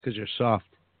Because you're soft.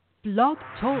 Blog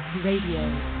Talk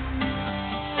Radio.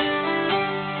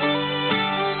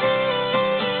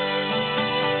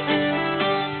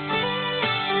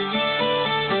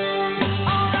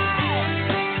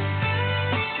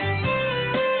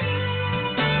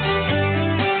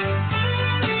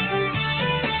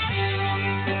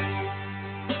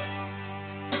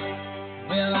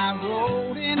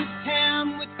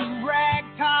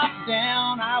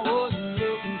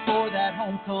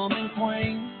 Homecoming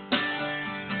queen.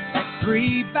 That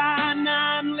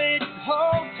 3x9 lit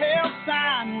hotel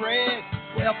sign read,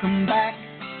 "Welcome back,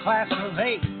 class of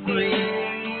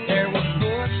 '83." There were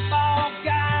football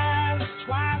guys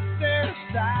twice their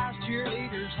size,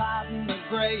 cheerleaders hiding the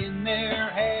gray in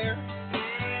their hair.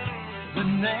 The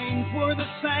names were the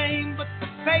same, but the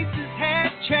faces had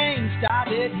changed. I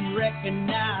didn't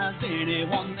recognize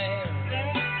anyone there.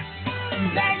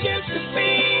 That used to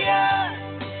be us.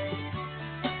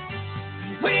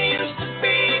 We used to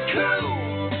be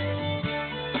cool,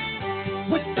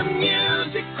 with the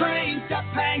music cranked up,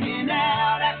 hanging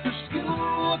out after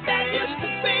school. That used to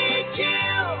be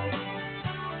Jill.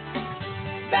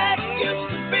 That used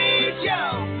to be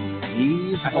Joe.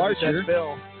 He's Larcher.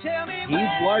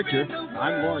 He's Larcher.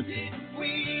 I'm Lawrence.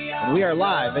 And we are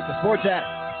live at the Sports Attic.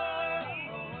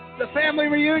 The family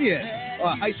reunion.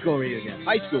 High school reunion.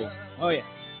 High school. Oh, yeah.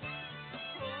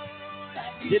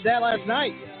 Did that last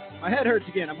night. My head hurts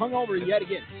again. I'm hungover yet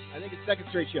again. I think it's second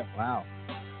straight show. Wow.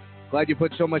 Glad you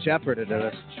put so much effort into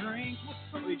this.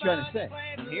 What are you trying to say?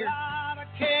 I'm here.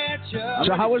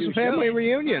 So how was the family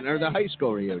reunion or the high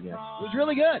school reunion? It was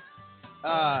really good.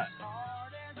 I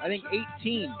think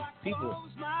 18 people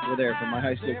were there from my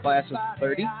high school class of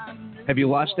 30. Have you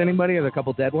lost anybody? Are there a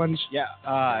couple dead ones? Yeah.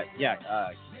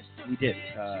 We did.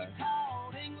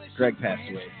 Greg passed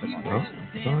away from our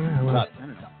about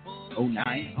 09. Oh,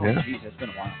 yeah. Geez, that's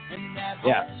been a while.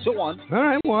 Yeah, so one. All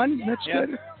right, one. That's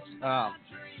good.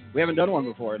 We haven't done one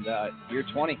before in year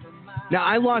 20. Now,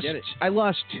 I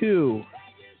lost two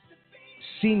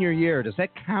senior year. Does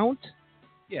that count?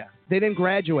 Yeah. They didn't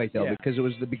graduate, though, because it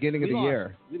was the beginning of the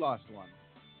year. We lost one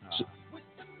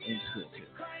in school, too.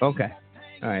 Okay.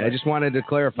 All right. I just wanted to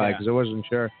clarify because I wasn't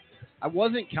sure. I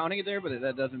wasn't counting it there, but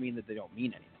that doesn't mean that they don't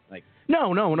mean anything. Like,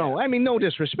 No. Yeah. I mean, no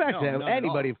disrespect to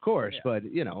anybody, of course, but,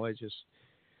 I just...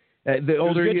 the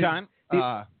older it was a good time.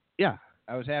 Yeah.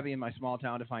 I was happy in my small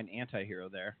town to find Anti-Hero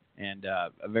there, and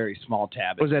a very small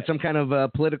tab. Was that some kind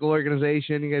of political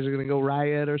organization? You guys are going to go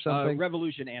riot or something?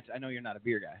 Revolution I know you're not a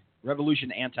beer guy.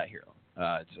 Revolution Anti-Hero.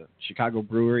 It's a Chicago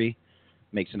brewery,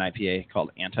 makes an IPA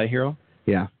called Anti-Hero.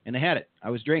 Yeah. And they had it. I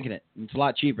was drinking it. And it's a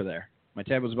lot cheaper there. My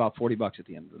tab was about $40 at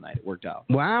the end of the night. It worked out.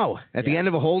 Wow. At the end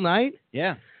of a whole night?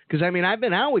 Yeah. Because, I've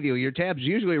been out with you. Your tabs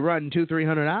usually run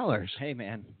 $200-$300. Hey,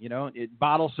 man,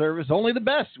 bottle service, only the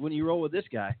best when you roll with this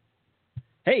guy.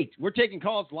 Hey, we're taking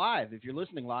calls live. If you're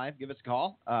listening live, give us a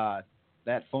call.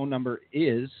 That phone number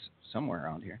is somewhere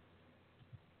around here.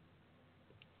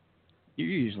 You're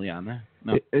usually on there.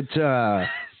 No. It's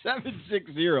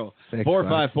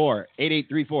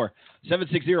 760-454-8834.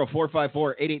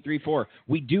 760-454-8834.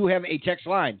 We do have a text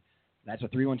line. That's a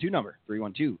 312 number.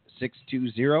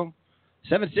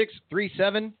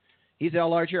 312-620-7637. He's Al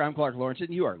Larcher. I'm Clark Lawrence,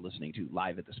 and you are listening to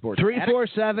Live at the Sports Attic.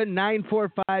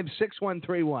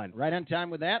 347-945-6131. Right on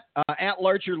time with that. At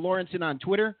Larcher Lawrenson on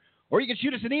Twitter. Or you can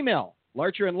shoot us an email.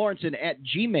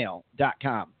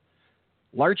 larcherandlawrenson@gmail.com.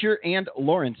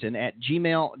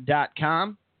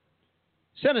 larcherandlawrenson@gmail.com.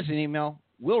 Send us an email.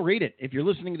 We'll read it if you're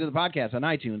listening to the podcast on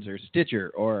iTunes or Stitcher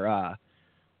or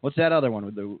what's that other one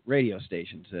with the radio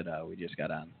stations that we just got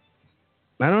on?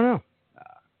 I don't know.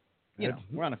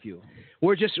 We're on a few.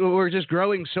 We're just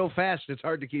growing so fast it's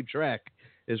hard to keep track.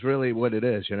 Is really what it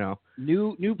is,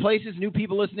 New places, new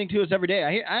people listening to us every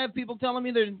day. I have people telling me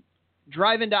they're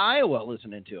driving to Iowa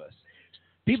listening to us.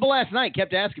 People last night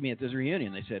kept asking me at this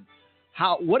reunion. They said,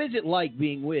 what is it like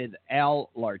being with Al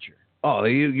Larcher? Oh,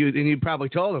 you probably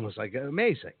told them it was like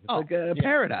amazing. It's like a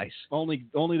paradise. Only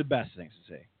the best things to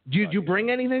say. Did you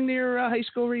bring anything to your high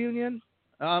school reunion?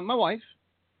 My wife.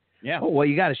 Yeah. Oh, well,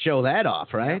 you got to show that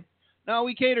off, right? Yeah. No,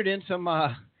 we catered in some.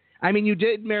 You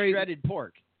did marry shredded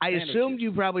pork. I assumed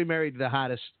you probably married the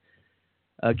hottest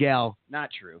gal. Not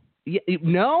true.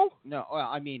 No? No.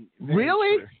 Well,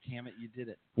 really? True. Damn it, you did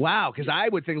it. Wow, because I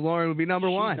would think Lauren would be number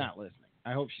one. She's not listening.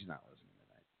 I hope she's not listening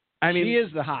tonight. She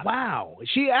is the hottest. Wow.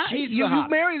 She's you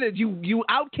married it. You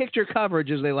outkicked your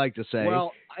coverage, as they like to say.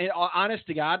 Well, honest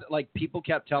to God, people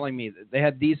kept telling me that they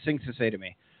had these things to say to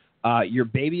me. Your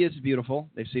baby is beautiful.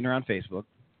 They've seen her on Facebook.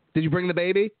 Did you bring the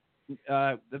baby?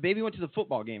 The baby went to the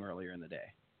football game earlier in the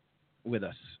day with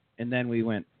us, and then we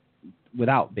went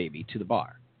without baby to the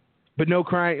bar. But no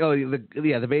crying. Oh,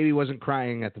 the baby wasn't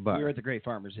crying at the bar. We were at the Great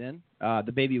Farmers Inn.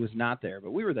 The baby was not there, but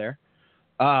we were there.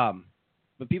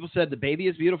 But people said the baby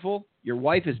is beautiful, your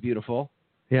wife is beautiful.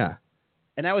 Yeah.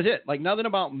 And that was it. Like, nothing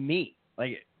about me.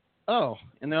 Like, oh.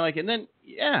 And they're like, and then,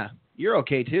 yeah, you're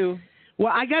okay, too.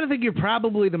 Well, I got to think you're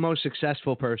probably the most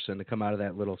successful person to come out of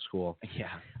that little school. Yeah.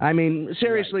 I mean,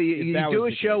 seriously, right. you do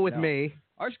a show with me.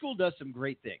 Our school does some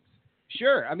great things.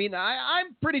 Sure. I mean, I'm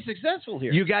pretty successful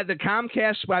here. You got the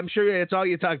Comcast. I'm sure that's all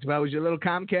you talked about was your little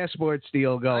Comcast sports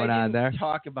deal going on there. I didn't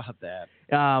talk about that.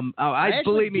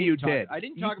 Believe me, you did. I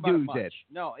didn't talk about it much. Did.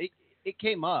 No, it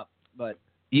came up, but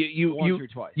once or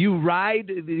twice. You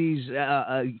ride these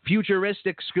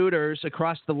futuristic scooters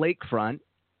across the lakefront.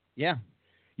 Yeah.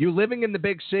 You're living in the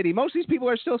big city. Most of these people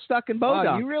are still stuck in Bodunk.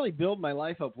 Wow, you really build my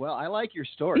life up well. I like your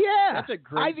story. Yeah. That's a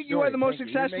great I think you are the most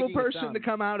successful person to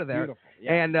come out of there.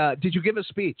 Yeah. And did you give a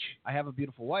speech? I have a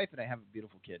beautiful wife and I have a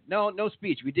beautiful kid. No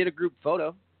speech. We did a group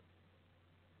photo.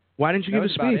 Why didn't you give a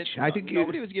speech? I think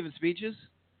nobody was giving speeches.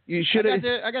 You should have.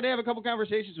 I got to have a couple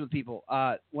conversations with people.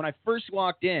 When I first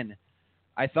walked in,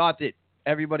 I thought that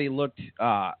everybody looked.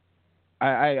 I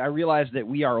realized that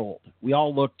we are old. We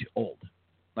all looked old.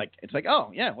 Like, it's like,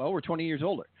 oh, yeah, well, we're 20 years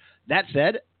older. That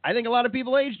said, I think a lot of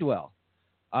people aged well.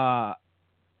 The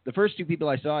first two people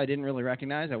I saw, I didn't really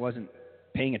recognize. I wasn't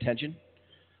paying attention.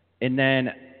 And then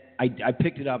I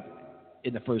picked it up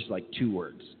in the first, 2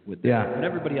 words with them. Yeah. But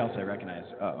everybody else I recognized.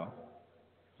 Uh-oh.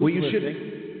 Well, you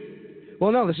should.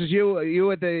 Well, no, this is you.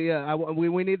 You at the.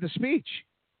 We need the speech.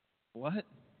 What?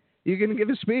 You're going to give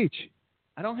a speech.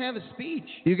 I don't have a speech.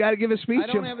 You got to give a speech. I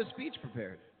don't have a speech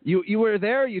prepared. You were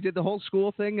there. You did the whole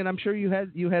school thing, and I'm sure you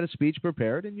had a speech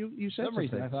prepared, and you said For some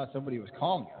reason, I thought somebody was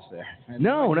calling us there.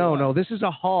 No. This is a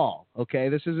hall. Okay,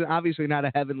 this is obviously not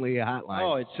a heavenly hotline.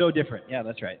 Oh, it's so different. Yeah,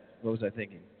 that's right. What was I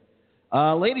thinking?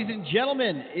 Ladies and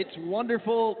gentlemen, it's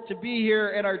wonderful to be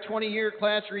here at our 20-year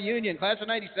class reunion. Class of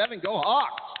 '97, go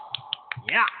Hawks!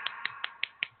 Yeah.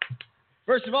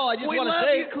 First of all, I just want to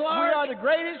say we are the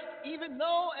greatest, even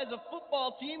though as a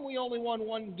football team we only won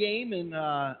 1 game in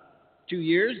 2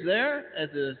 years there as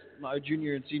our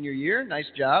junior and senior year. Nice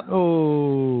job.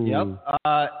 Oh. Yep.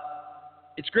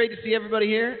 It's great to see everybody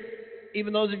here,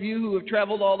 even those of you who have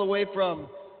traveled all the way from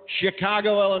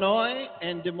Chicago, Illinois,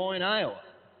 and Des Moines, Iowa.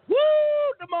 Woo!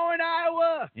 Des Moines,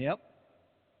 Iowa. Yep.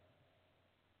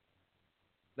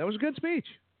 That was a good speech.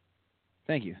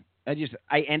 Thank you.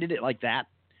 I ended it like that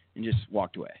and just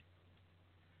walked away.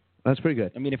 That's pretty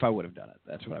good. I mean, if I would have done it,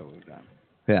 that's what I would have done.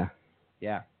 Yeah.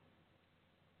 Yeah.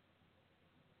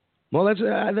 Well,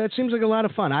 that seems like a lot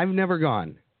of fun. I've never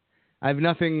gone. I have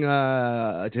nothing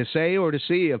to say or to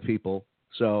see of people.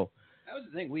 So that was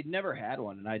the thing. We'd never had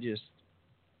one, and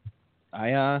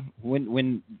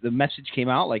when the message came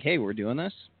out, like, hey, we're doing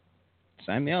this,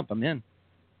 sign me up. I'm in.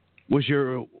 Was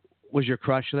your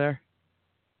crush there?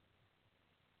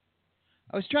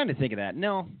 I was trying to think of that.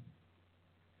 No.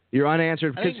 Your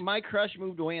unanswered. I think my crush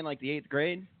moved away in the 8th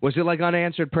grade. Was it like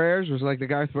unanswered prayers? Was it like the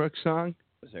Garth Brooks song?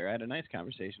 I had a nice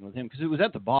conversation with him because it was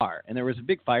at the bar, and there was a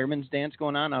big fireman's dance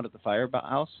going on out at the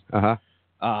firehouse.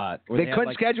 They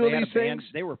couldn't schedule these things?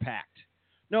 They were packed.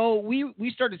 No,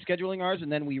 we started scheduling ours,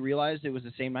 and then we realized it was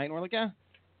the same night, and we're like,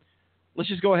 let's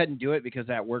just go ahead and do it because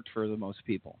that worked for the most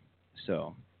people.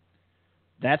 So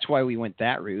that's why we went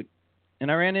that route,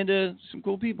 and I ran into some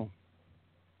cool people.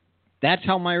 That's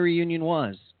how my reunion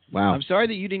was. Wow. I'm sorry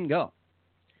that you didn't go.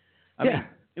 I mean,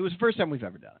 it was the first time we've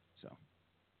ever done it.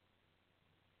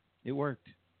 It worked.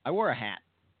 I wore a hat.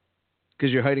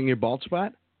 Because you're hiding your bald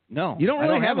spot? No. You don't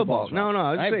really have a bald spot. No,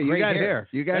 I was saying, you got hair.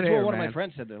 You got hair, hair, That's what one of my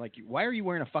friends said. They're like, why are you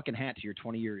wearing a fucking hat to your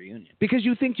 20-year reunion? Because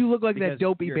you think you look like that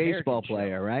dopey baseball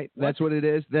player, right? What? That's what it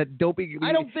is? That dopey...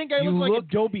 I don't think I look like a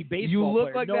dopey baseball player. You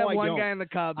look like that one guy in the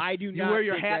Cubs. I do not. You wear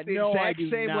your hat the exact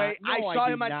same way. I saw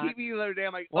him on TV the other day.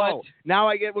 I'm like, oh, now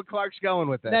I get what Clark's going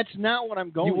with that. That's not what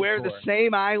I'm going for. You wear the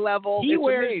same eye level. He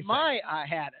wears my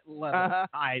hat level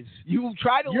eyes. You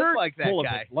try to look like that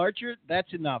guy. Larcher,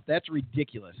 that's enough. That's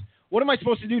ridiculous. What am I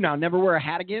supposed to do now? Never wear a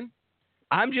hat again?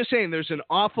 I'm just saying there's an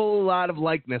awful lot of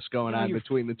likeness going on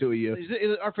between the two of you.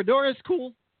 Are fedoras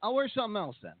cool? I'll wear something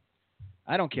else then.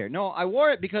 I don't care. No, I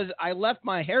wore it because I left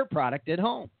my hair product at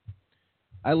home.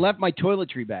 I left my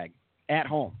toiletry bag at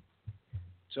home.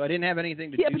 So I didn't have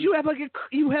anything to do. Yeah, but you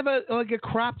have a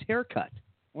cropped haircut.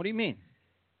 What do you mean?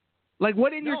 Like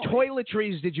what in your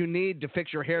toiletries did you need to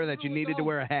fix your hair that you needed to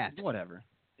wear a hat? Whatever.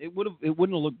 It wouldn't have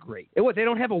looked great. They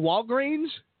don't have a Walgreens?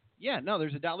 Yeah, no,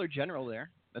 there's a Dollar General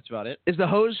there. That's about it. Is the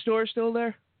hose store still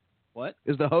there? What?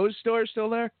 Is the hose store still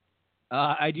there?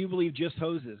 I do believe Just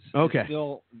Hoses Okay. is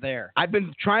still there. I've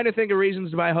been trying to think of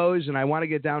reasons to buy hose, and I want to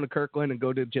get down to Kirkland and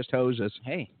go to Just Hoses.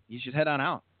 Hey, you should head on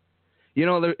out. You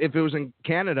know, if it was in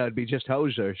Canada, it'd be Just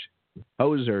Hosers.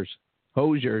 Hosers.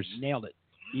 Nailed it.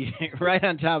 Right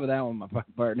on top of that one, my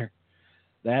partner.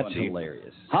 That's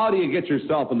hilarious. How do you get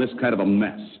yourself in this kind of a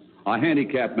mess? A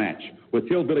handicap match with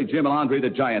Hillbilly Jim and Andre the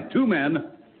Giant. 2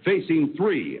 men facing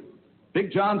 3.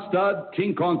 Big John Studd,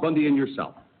 King Kong Bundy, and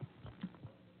yourself.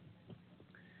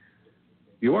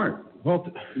 You aren't. Well,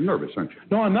 Nervous, aren't you?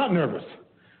 no, I'm not nervous.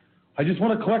 I just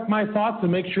want to collect my thoughts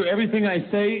and make sure everything I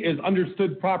say is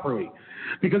understood properly.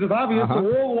 Because it's obvious the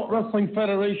World Wrestling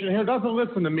Federation here doesn't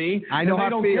listen to me. I know and how they it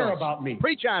don't feels. care about me.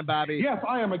 Preach on, Bobby. Yes,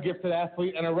 I am a gifted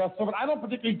athlete and a wrestler, but I don't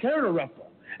particularly care to wrestle.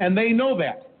 And they know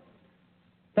that.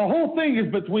 The whole thing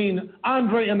is between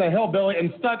Andre and the Hillbilly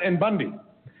and Studd and Bundy.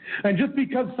 And just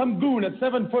because some goon at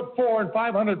 7'4" and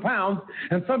 500 pounds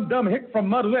and some dumb hick from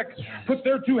Mud Licks put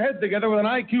their 2 heads together with an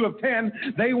IQ of 10,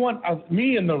 they want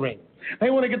me in the ring.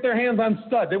 They want to get their hands on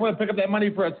Studd. They want to pick up that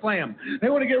money for a slam. They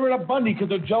want to get rid of Bundy because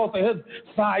they're jealous of his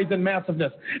size and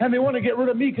massiveness. And they want to get rid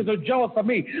of me because they're jealous of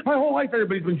me. My whole life,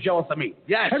 everybody's been jealous of me.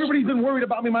 Yes. Everybody's been worried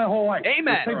about me my whole life.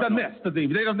 Amen. They've done this to me.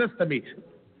 They've done this to me.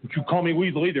 Don't you call me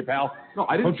Weasel either, pal. No,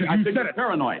 I didn't. You I said said you're it.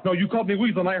 paranoid. No, you called me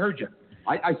Weasel and I heard you.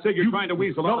 I said you're trying to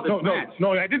weasel out of this match.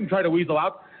 No, I didn't try to weasel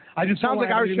out. I just Sounds don't like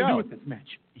want our anything to show. do with this match.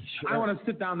 I want to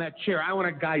sit down in that chair. I want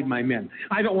to guide my men.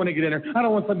 I don't want to get in there. I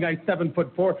don't want some guy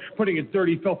 7'4" putting his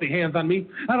dirty, filthy hands on me.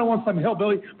 I don't want some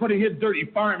hillbilly putting his dirty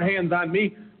farm hands on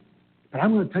me. But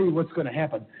I'm going to tell you what's going to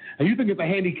happen. And you think it's a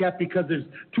handicap because there's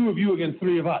 2 of you against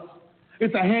 3 of us.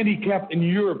 It's a handicap in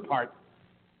your part.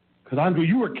 Because, Andre,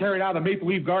 you were carried out of the Maple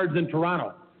Leaf Guards in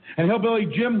Toronto. And Hillbilly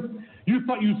Jim, you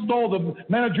thought you stole the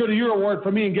Manager of the Year award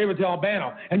from me and gave it to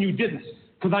Albano. And you didn't,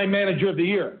 because I'm Manager of the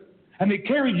Year. And they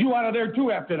carried you out of there, too,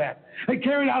 after that. They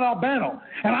carried out Albano.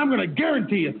 And I'm going to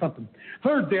guarantee you something.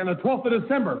 Thursday, on the 12th of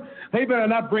December, they better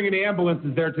not bring any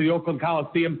ambulances there to the Oakland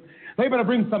Coliseum. They better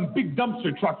bring some big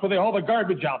dumpster trucks where they haul the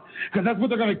garbage out. Because that's what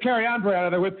they're going to carry Andre out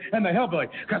of there with and the Hillbilly.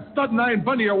 Because Studd and I and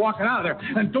Bundy are walking out of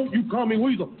there. And don't you call me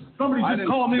Weasel. Somebody's just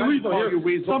calling me Weasel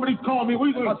here. Somebody's calling me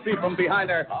Weasel. Must be from behind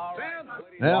there.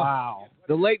 Yeah. Wow.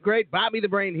 The late, great Bobby the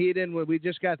Brain Heenan. We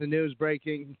just got the news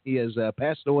breaking. He has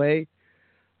passed away.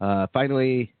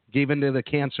 Finally gave into the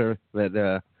cancer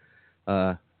that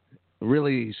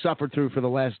really suffered through for the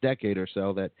last decade or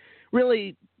so, that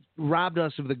really robbed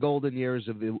us of the golden years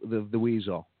of the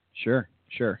Weasel. Sure.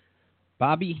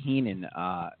 Bobby Heenan,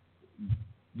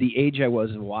 the age I was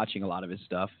watching a lot of his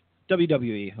stuff,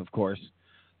 WWE, of course,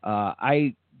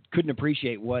 I couldn't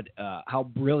appreciate how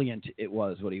brilliant it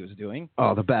was what he was doing.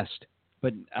 Oh, the best.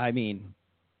 But, I mean,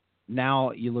 now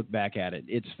you look back at it,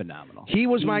 it's phenomenal. He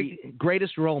was my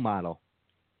greatest role model.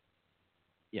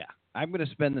 Yeah. I'm going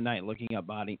to spend the night looking up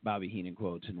Bobby Heenan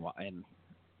quotes and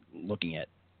looking at.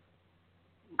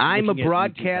 I'm a looking at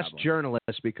broadcast YouTube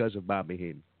journalist because of Bobby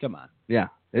Heenan. Come on. Yeah,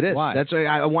 it is. Why? That's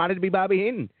I wanted to be Bobby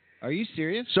Heenan. Are you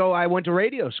serious? So I went to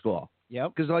radio school.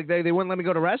 Yep. Because they wouldn't let me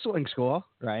go to wrestling school.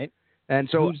 Right. And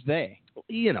so Who's they?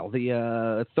 You know, the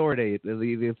authorities.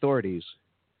 The authorities.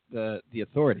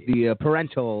 The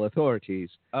parental authorities.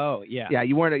 Oh, yeah. Yeah,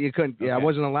 you couldn't. Okay. Yeah, I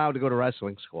wasn't allowed to go to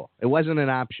wrestling school. It wasn't an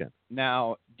option.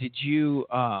 Now, did you?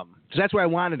 So that's where I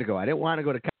wanted to go. I didn't want to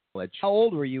go to college. How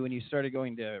old were you when you started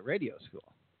going to radio school?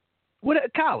 What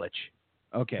college?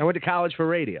 Okay. I went to college for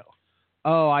radio.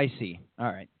 Oh, I see. All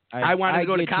right. I wanted to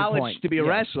go to get your college point. to be a Yes,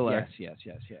 wrestler. Yes.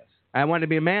 I wanted to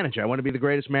be a manager. I wanted to be the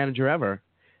greatest manager ever.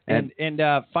 And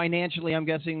financially, I'm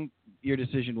guessing your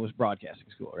decision was broadcasting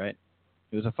school, right?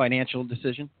 It was a financial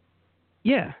decision?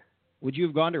 Yeah. Would you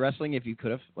have gone to wrestling if you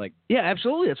could have? Yeah,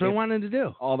 absolutely. That's what I If wanted to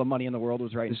do. all the money in the world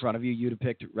was right in front of you, you'd have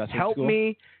picked wrestling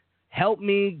school? Help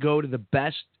me go to the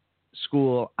best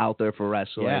school out there for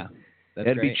wrestling. Yeah, that's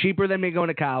It'd great. be cheaper than me going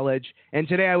to college. And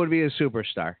today I would be a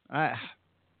superstar.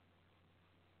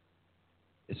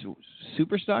 It's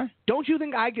superstar? Don't you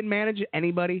think I can manage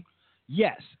anybody?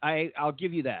 Yes, I'll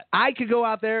give you that. I could go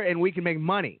out there and we can make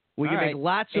money. We can make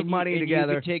lots of money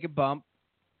together. You could take a bump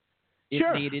if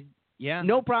Sure. needed. Yeah.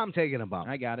 No problem taking a bump.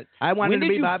 I got it. I wanted to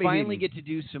be Bobby When did you finally Heenan. get to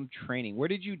do some training? Where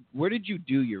did you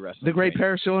do your wrestling? The Great training?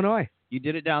 Paris, Illinois. You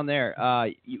did it down there.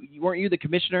 Weren't you the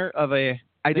commissioner of a?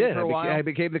 I thing did. For a while? I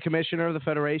became the commissioner of the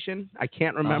federation. I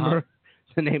can't remember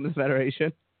the name of the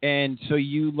federation. And so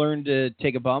you learned to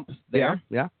take a bump there.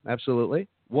 Yeah, absolutely.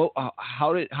 Well,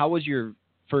 how was your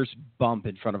first bump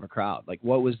in front of a crowd? Like,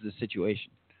 what was the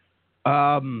situation?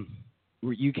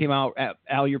 You came out at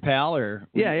Al your pal, or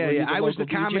Yeah. I was the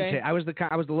DJ? commentator. I was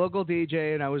the local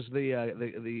DJ, and I was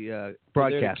the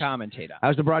broadcast commentator. I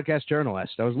was the broadcast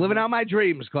journalist. I was living out my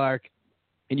dreams, Clark.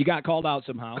 And you got called out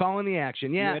somehow. calling the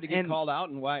action. Yeah, You had to get and called out,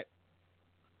 and why?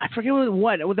 I forget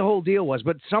what the whole deal was,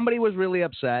 but somebody was really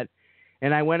upset,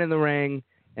 and I went in the ring,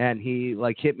 and he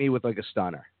hit me with a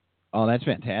stunner. Oh, that's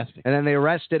fantastic. And then they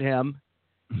arrested him.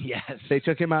 Yes. They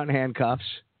took him out in handcuffs.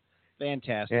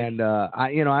 Fantastic. And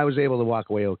I was able to walk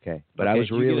away okay, but I was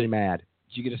really mad.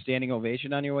 Did you get a standing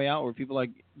ovation on your way out? Were people like,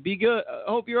 "Be good.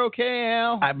 Hope you're okay,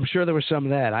 Al"? I'm sure there was some of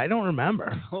that. I don't remember.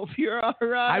 Hope you're all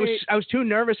right. I was too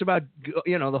nervous about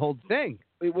the whole thing.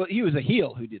 Well, he was a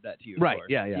heel who did that to you. Right? Of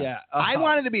course. Yeah. I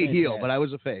wanted to be a heel, but I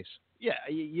was a face. Yeah,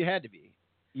 you had to be.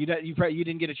 You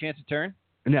didn't get a chance to turn.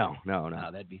 No. Oh,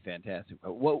 that'd be fantastic.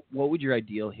 What would your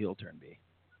ideal heel turn be?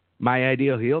 My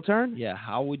ideal heel turn? Yeah.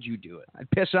 How would you do it? I'd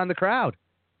piss on the crowd.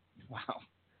 Wow.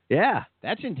 Yeah.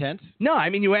 That's intense. No, I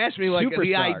mean, you asked me superstar.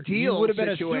 the ideal You would have been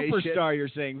situation. a superstar, you're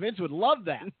saying. Vince would love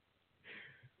that.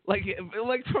 like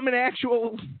from an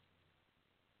actual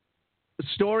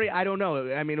story, I don't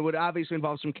know. I mean, it would obviously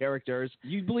involve some characters.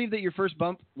 You believe that your first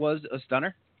bump was a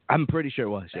stunner? I'm pretty sure it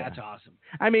was, yeah. That's awesome.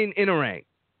 I mean, in a ring.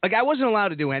 I wasn't allowed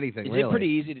to do anything, Is really. it pretty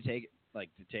easy to take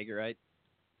it right?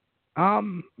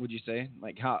 Would you say?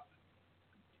 How?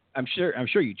 I'm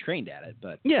sure you trained at it,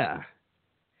 but yeah.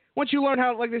 Once you learn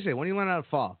how, like they say, when you learn how to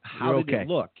fall, how you're did okay. it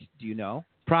look? Do you know?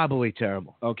 Probably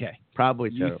terrible. Okay. Probably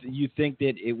terrible. You think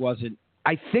that it wasn't?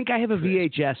 I think I have a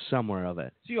VHS somewhere of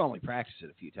it. So you only practiced it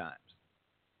a few times.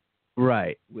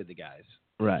 Right. With the guys.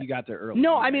 Right. You got there early.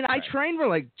 No, I mean, I trained for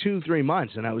 2-3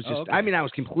 months, and I was just, okay. I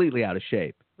was completely out of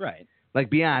shape. Right.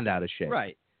 Beyond out of shape.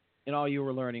 Right. And all you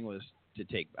were learning was to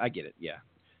take, I get it, yeah.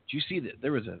 Did you see that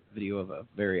there was a video of a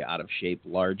very out of shape,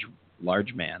 large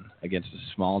man against a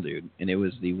small dude, and it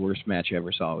was the worst match I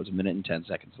ever saw. It was 1 minute and 10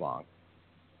 seconds long.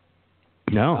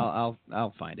 No.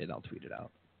 I'll find it. I'll tweet it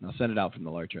out. I'll send it out from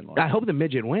the larger and I hope the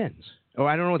midget wins. Or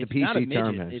I don't know what it's the not a PC midget.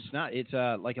 term is. It's not. It's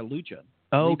like a lucha.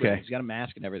 Oh, Libre. okay. He's got a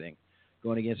mask and everything,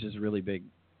 going against this really big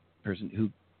person who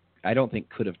I don't think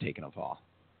could have taken a fall.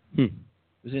 It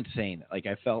was insane. I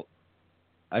felt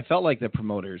like the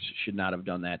promoters should not have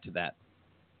done that to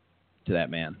that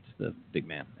man, to the big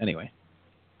man. Anyway,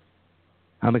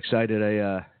 I'm excited.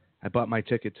 I bought my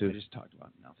ticket I just talked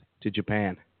about nothing. to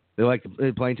Japan.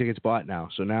 The plane ticket's bought now,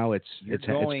 so now it's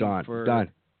gone. It's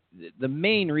done. The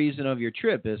main reason of your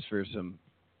trip is for some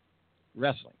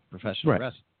wrestling, professional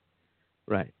wrestling.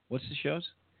 Right. What's the shows?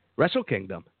 Wrestle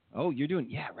Kingdom. Oh, you're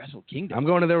doing Wrestle Kingdom. I'm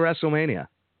going to their WrestleMania.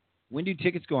 When do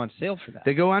tickets go on sale for that?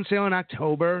 They go on sale in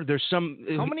October. There's some.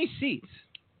 How many seats?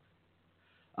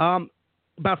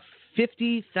 About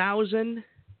 50,000.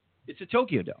 It's a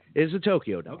Tokyo Dome. Is a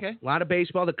Tokyo Dome. Okay. A lot of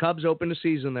baseball. The Cubs opened a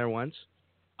season there once.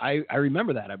 I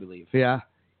remember that, I believe. Yeah.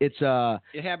 It's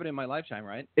It happened in my lifetime,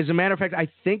 right? As a matter of fact, I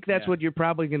think that's what you're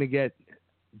probably going to get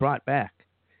brought back.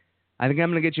 I think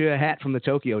I'm going to get you a hat from the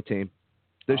Tokyo team.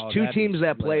 There's two teams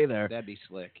that play there. That'd be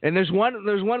slick. And there's one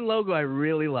logo I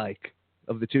really like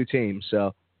of the two teams.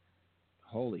 So.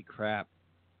 Holy crap.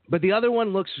 But the other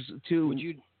one looks too. Would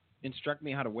you instruct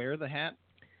me how to wear the hat?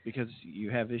 Because you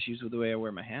have issues with the way I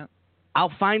wear my hat.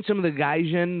 I'll find some of the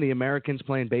Gaijin, the Americans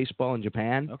playing baseball in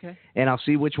Japan. Okay. And I'll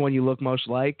see which one you look most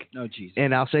like. Oh, Jesus.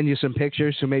 And I'll send you some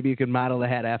pictures so maybe you can model the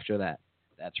hat after that.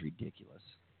 That's ridiculous.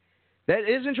 That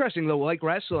is interesting, though. Like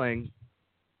wrestling,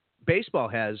 baseball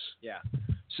has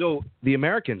So the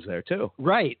Americans there, too.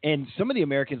 Right. And some of the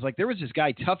Americans, there was this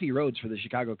guy, Tuffy Rhodes, for the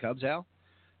Chicago Cubs, Al.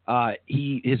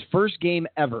 His first game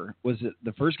ever was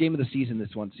the first game of the season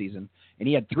this one season, and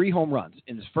he had 3 home runs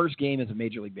in his first game as a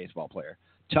Major League Baseball player.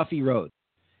 Tuffy Rhodes.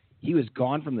 He was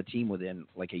gone from the team within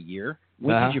a year.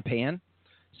 Went to Japan,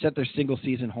 set their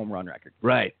single-season home run record.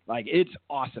 Right. It's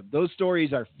awesome. Those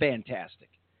stories are fantastic.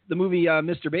 The movie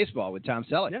Mr. Baseball with Tom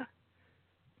Selleck.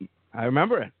 Yeah. I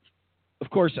remember it. Of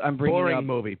course, I'm bringing boring up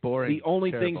movie. Boring. The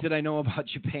only terrible. things that I know about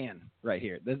Japan right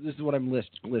here. This is what I'm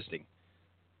listing.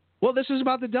 Well, this is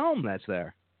about the dome that's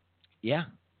there. Yeah,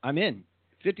 I'm in.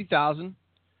 50,000.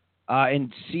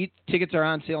 And seat tickets are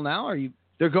on sale now?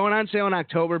 They're going on sale in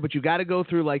October, but you got to go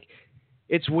through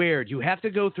it's weird. You have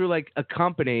to go through a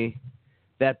company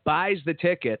that buys the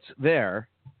tickets there.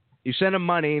 You send them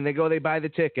money, and they buy the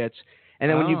tickets, and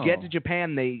then when you get to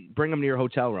Japan, they bring them to your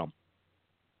hotel room.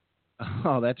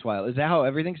 Oh, that's wild. Is that how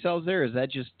everything sells there, or is that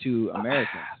just to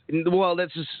Americans? Well,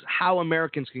 that's just how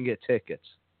Americans can get tickets.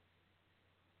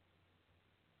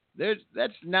 That's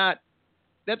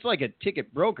like a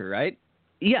ticket broker, right?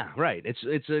 Yeah, right.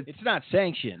 It's not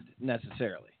sanctioned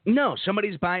necessarily. No,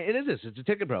 somebody's buying it. It's a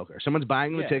ticket broker. Someone's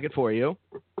buying the ticket for you.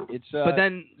 It's but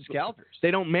then scalpers. They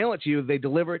don't mail it to you. They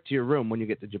deliver it to your room when you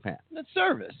get to Japan. That's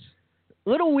service. A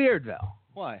little weird though.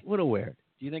 Why? A little weird.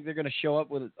 Do you think they're going to show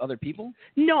up with other people?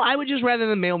 No, I would just rather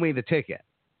than mail me the ticket.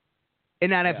 And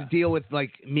not have to deal with,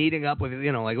 like, meeting up with,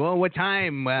 like, well, what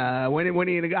time? When are you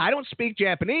going to go? I don't speak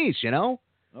Japanese,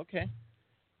 Okay.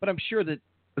 But I'm sure that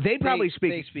they probably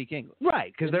speak English.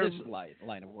 Right, because they're... this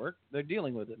line of work, they're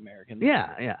dealing with Americans.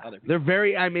 Yeah. Other people. They're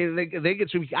very... I mean, they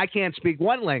get... I can't speak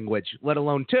one language, let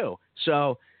alone two.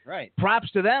 So,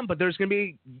 props to them, but there's going to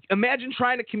be... Imagine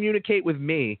trying to communicate with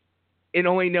me and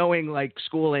only knowing, like,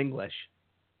 school English.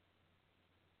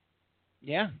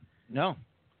 Yeah. No.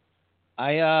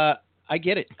 I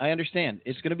get it. I understand.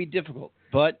 It's going to be difficult,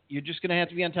 but you're just going to have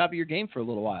to be on top of your game for a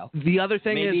little while. The other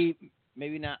thing is...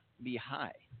 Maybe not be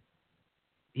high.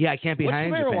 Yeah, I can't be high in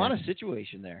Japan. What's the marijuana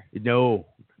situation there? No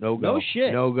go. No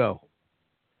shit. No go.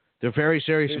 They're very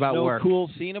serious about work. There's no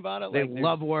cool scene about it? They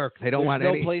love work. They don't want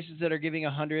any... There's no places that are giving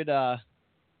 100...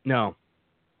 No.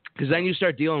 Because then you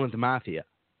start dealing with the mafia.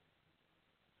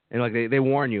 And, like, they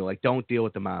warn you, like, don't deal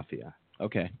with the mafia.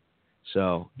 Okay.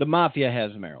 So the mafia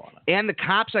has marijuana, and the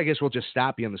cops, I guess, will just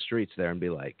stop you on the streets there and be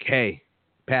like, "Hey,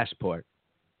 passport."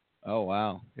 Oh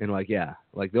wow! And like, yeah,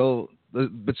 like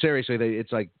but seriously,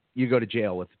 it's like you go to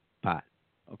jail with pot.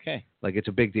 Okay, like it's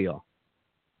a big deal.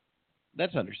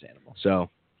 That's understandable.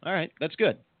 So, all right, that's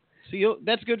good. So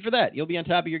that's good for that. You'll be on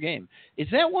top of your game. Is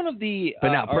that one of the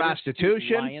but now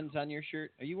prostitution lions on your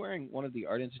shirt? Are you wearing one of the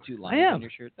Art Institute lions on your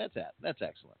shirt? That's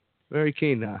excellent. Very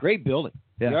keen. Great building.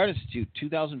 Yeah. The Art Institute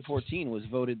 2014 was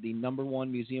voted the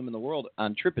 #1 museum in the world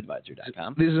on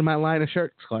TripAdvisor.com. This is my line of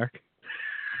shirts, Clark.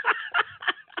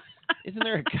 Isn't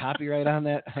there a copyright on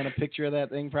a picture of that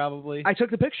thing? Probably. I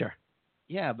took the picture.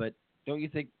 Yeah, but don't you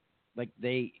think like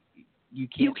you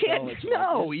can't? You can't.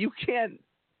 No, you can't.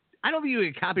 I don't think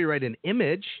you can copyright an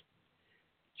image.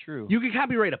 True. You can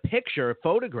copyright a picture, a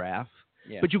photograph,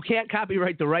 but you can't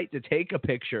copyright the right to take a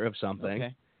picture of something.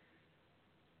 Okay.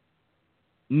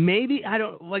 Maybe I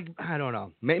don't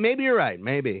know. Maybe you're right.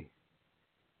 Maybe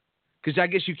because I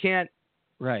guess you can't.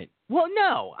 Right. Well,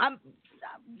 no.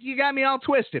 You got me all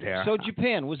twisted here. So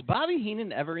Japan, was Bobby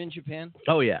Heenan ever in Japan?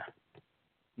 Oh yeah.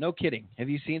 No kidding. Have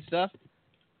you seen stuff?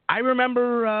 I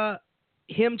remember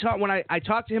him when I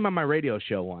talked to him on my radio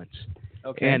show once.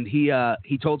 Okay. And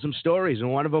he told some stories, and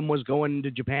one of them was going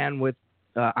to Japan with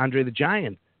Andre the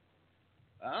Giant.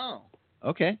 Oh.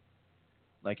 Okay.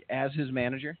 Like as his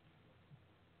manager.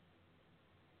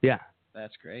 Yeah.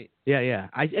 That's great. Yeah.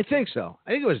 I think so.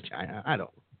 I think it was China. I don't.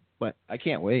 But I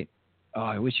can't wait. Oh,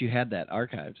 I wish you had that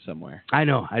archived somewhere. I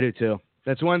know. I do too.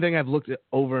 That's one thing I've looked at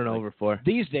over and over for.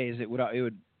 These days, it would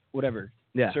whatever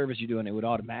service you're doing, it would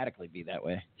automatically be that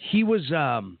way. He was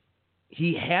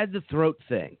he had the throat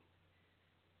thing.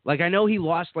 Like I know he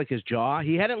lost like his jaw.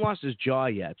 He hadn't lost his jaw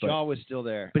yet. But, jaw was still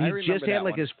there. But he just had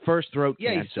like his first throat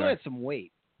cancer. Yeah, he still had some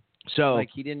weight. So like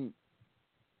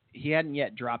he hadn't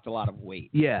yet dropped a lot of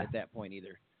weight at that point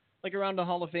either. Like around the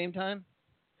Hall of Fame time?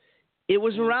 It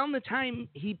was around the time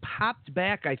he popped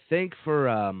back, I think,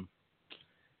 for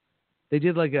they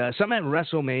did like something at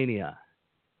WrestleMania.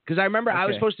 Because I remember I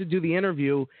was supposed to do the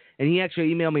interview, and he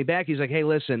actually emailed me back. He's like, hey,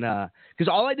 listen, because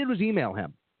all I did was email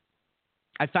him.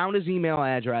 I found his email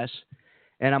address,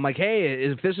 and I'm like, hey,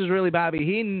 if this is really Bobby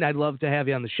Heenan, I'd love to have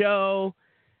you on the show.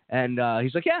 And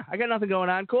he's like, yeah, I got nothing going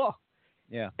on. Cool.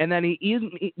 Yeah. And then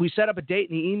we set up a date,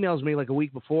 and he emails me like a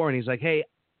week before, and he's like, hey,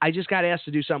 I just got asked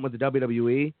to do something with the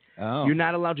WWE. Oh. You're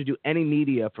not allowed to do any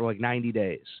media for like 90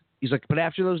 days. He's like, but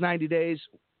after those 90 days,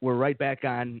 we're right back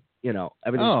on,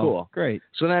 everything's cool. Great.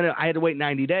 So then I had to wait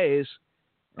 90 days,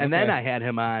 and then I had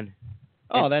him on.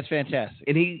 Oh, that's fantastic.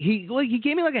 And he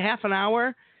gave me like a half an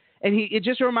hour, and it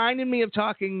just reminded me of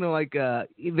talking to like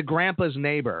the grandpa's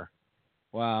neighbor.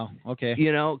 Wow. Okay.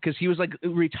 Because he was like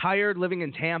retired, living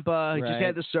in Tampa. He just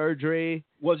had the surgery.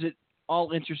 Was it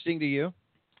all interesting to you?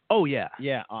 Oh yeah.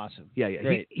 Yeah. Awesome. Yeah.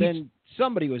 Great. Then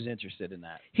somebody was interested in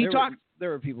that. There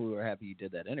were people who were happy you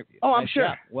did that interview. Oh, I'm sure.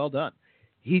 Job. Well done.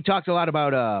 He talked a lot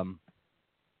about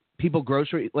people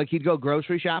he'd go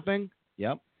grocery shopping.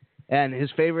 Yep. And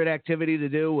his favorite activity to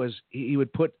do was he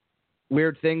would put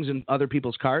weird things in other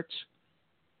people's carts.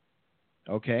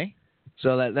 Okay.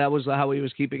 So that was how he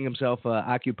was keeping himself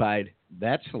occupied.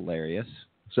 That's hilarious.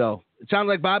 So it sounds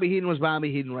like Bobby Heenan was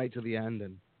Bobby Heenan right to the end,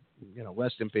 and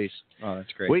rest in peace. Oh,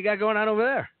 that's great. What do you got going on over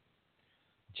there?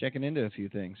 Checking into a few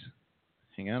things.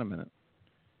 Hang on a minute.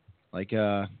 Like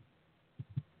the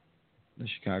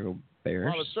Chicago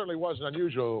Bears. Well, it certainly was an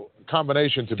unusual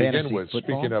combination to begin with.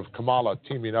 Football. Speaking of Kamala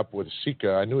teaming up with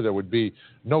Sika, I knew there would be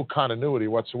no continuity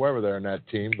whatsoever there in that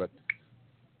team, but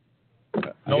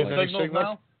no signals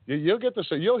now? You'll get to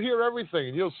see. You'll hear everything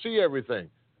and you'll see everything.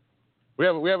 We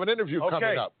have an interview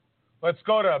coming up. Let's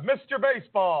go to Mr.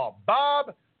 Baseball,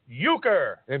 Bob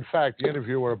Euchre. In fact, the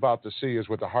interview we're about to see is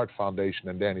with the Hart Foundation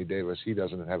and Danny Davis. He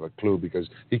doesn't have a clue because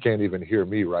he can't even hear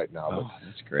me right now. Oh,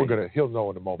 that's great. He'll know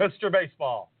in a moment. Mr.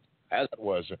 Baseball. As it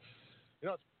was.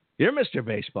 You're Mr.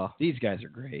 Baseball. These guys are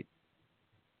great.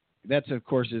 That's, of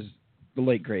course, is the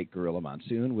late, great Gorilla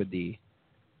Monsoon with the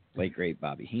late, great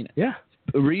Bobby Heenan. Yeah.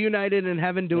 Reunited in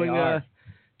heaven doing a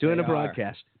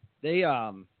broadcast. They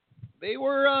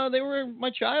were my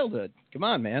childhood. Come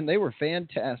on, man. They were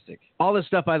fantastic. All this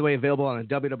stuff, by the way, available on the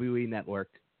WWE Network.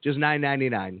 Just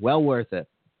 $9.99. Well worth it.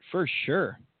 For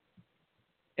sure.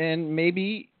 And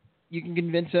maybe you can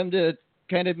convince them to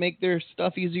kind of make their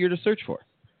stuff easier to search for.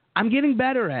 I'm getting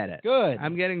better at it. Good.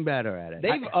 I'm getting better at it.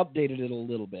 They've updated it a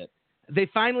little bit. They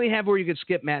finally have where you could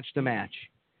skip match to match.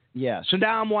 Yes. So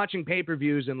now I'm watching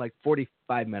pay-per-views in like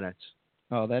 45 minutes.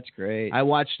 Oh, that's great. I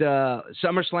watched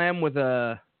SummerSlam with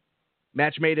a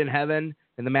match made in heaven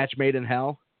and the match made in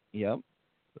hell. Yep.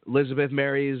 Elizabeth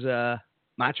marries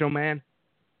Macho Man.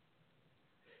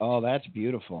 Oh, that's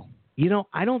beautiful. You know,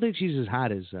 I don't think she's as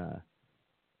hot as...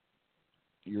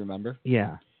 You remember?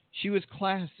 Yeah. She was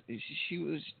She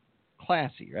was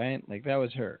classy, right? Like, that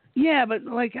was her. Yeah, but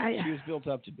like she was built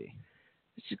up to be.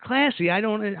 She's classy.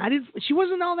 She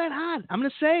wasn't all that hot. I'm going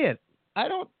to say it. I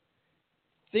don't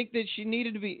think that she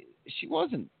needed to be. She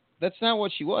wasn't. That's not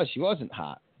what she was. She wasn't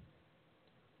hot.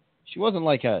 She wasn't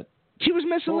like a... She was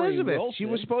Miss Tori Elizabeth. Wilson. She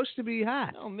was supposed to be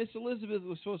hot. No, Miss Elizabeth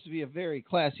was supposed to be a very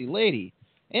classy lady.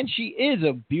 And she is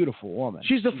a beautiful woman.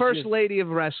 She's the first lady of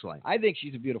wrestling. I think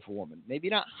she's a beautiful woman. Maybe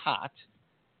not hot.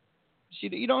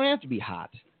 You don't have to be hot.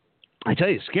 I tell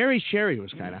you, Scary Sherry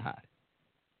was kind of hot.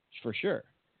 For sure.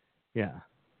 Yeah.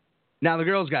 Now the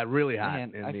girls got really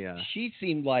hot. Man, she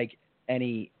seemed like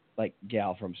any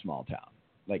gal from small town.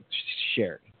 Like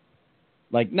Sherry.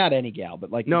 Like, not any gal, but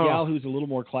like a gal who's a little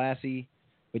more classy,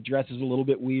 but dresses a little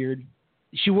bit weird.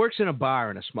 She works in a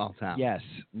bar in a small town. Yes,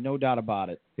 no doubt about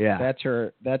it. Yeah. That's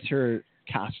her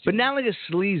costume. But not like a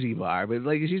sleazy bar, but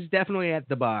like she's definitely at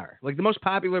the bar. Like the most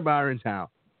popular bar in town.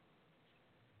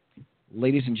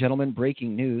 Ladies and gentlemen,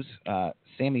 breaking news.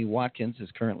 Sammy Watkins is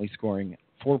currently scoring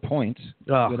 4 points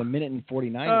with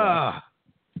 1:49 left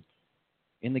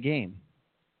in the game.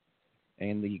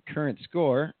 And the current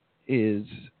score is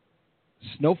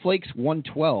Snowflakes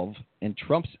 112 and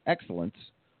Trump's Excellence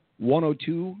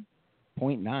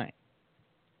 102.9.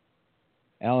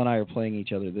 Al and I are playing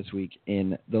each other this week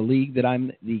in the league that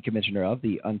I'm the commissioner of,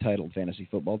 the Untitled Fantasy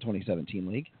Football 2017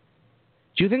 League.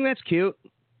 Do you think that's cute?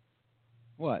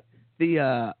 What?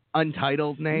 The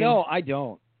Untitled name? No, I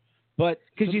don't. But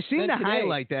because you seem to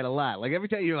highlight that a lot. Like every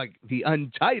time you're like the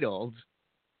Untitled.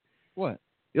 What?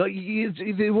 Like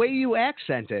the way you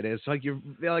accent it is like you're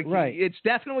like right. It's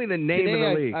definitely the name today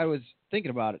of the league. I was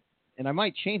thinking about it, and I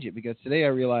might change it because today I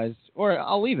realized, or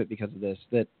I'll leave it because of this,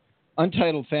 that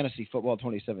Untitled Fantasy Football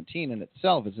 2017 in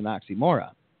itself is an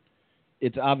oxymoron.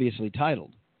 It's obviously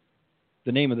titled.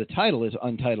 The name of the title is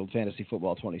Untitled Fantasy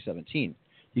Football 2017.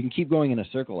 You can keep going in a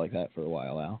circle like that for a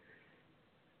while, Al.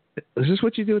 Is this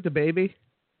what you do with the baby?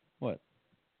 What?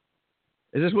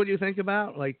 Is this what you think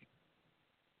about? Like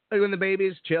when the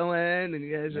baby's chilling and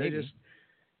you guys are just,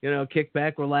 kick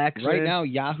back, relaxing. Right now,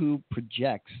 Yahoo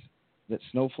projects that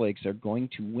Snowflakes are going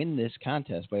to win this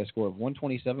contest by a score of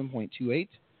 127.28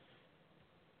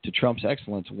 to Trump's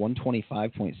Excellence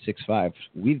 125.65.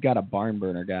 We've got a barn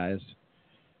burner, guys.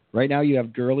 Right now, you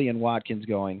have Gurley and Watkins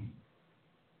going.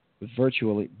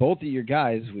 Virtually, both of your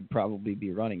guys would probably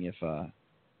be running if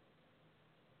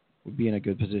would be in a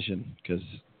good position because.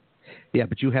 Yeah,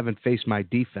 but you haven't faced my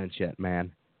defense yet,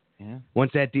 man. Yeah.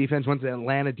 Once the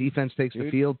Atlanta defense takes the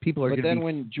field, people are going to. But then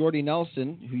when Jordy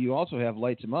Nelson, who you also have,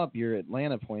 lights him up, your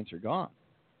Atlanta points are gone.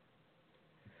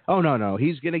 Oh no,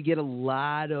 he's going to get a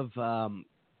lot of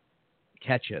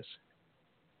catches.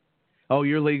 Oh,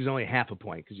 your league's only half a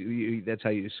point because that's how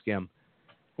you skim.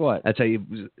 What? That's how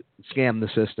you scam the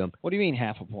system. What do you mean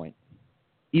half a point?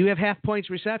 You have half points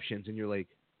receptions in your league.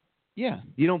 Yeah.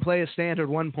 You don't play a standard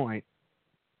 1 point.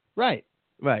 Right.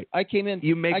 I came in.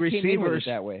 You make receivers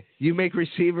that way. You make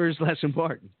receivers less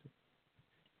important.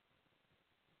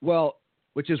 Well,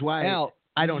 which is why Al,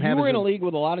 I don't have. You were in a league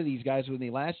with a lot of these guys with me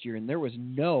last year, and there was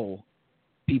no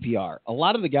PPR. A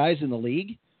lot of the guys in the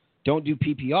league don't do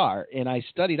PPR, and I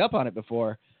studied up on it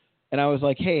before. And I was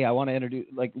like, hey, I want to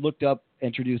looked up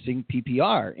introducing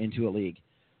PPR into a league.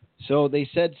 So they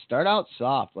said, start out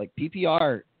soft. Like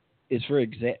PPR is for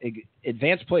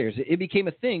advanced players. It became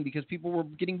a thing because people were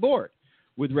getting bored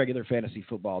with regular fantasy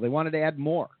football. They wanted to add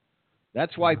more.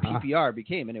 That's why PPR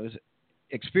became, and it was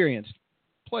experienced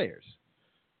players.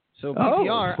 So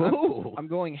PPR, I'm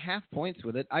going half points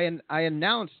with it. I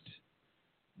announced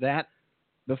that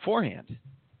beforehand.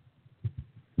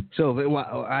 So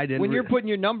well, I didn't. When you're putting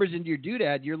your numbers into your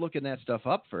doodad, you're looking that stuff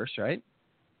up first, right?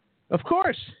 Of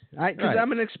course, because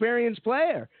I'm an experienced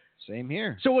player. Same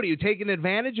here. So what, are you taking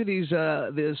advantage of these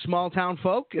the small town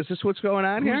folk? Is this what's going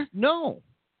on here? No.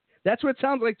 That's what it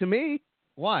sounds like to me.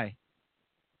 Why?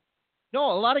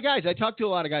 No, a lot of guys. I talked to a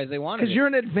lot of guys. They wanted because you're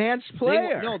an advanced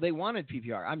player. They wanted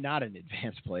PPR. I'm not an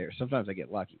advanced player. Sometimes I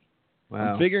get lucky.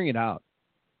 Wow. I'm figuring it out.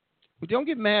 But don't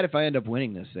get mad if I end up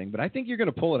winning this thing. But I think you're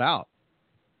going to pull it out.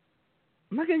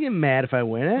 I'm not going to get mad if I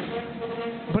win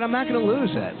it, but I'm not going to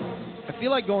lose it. I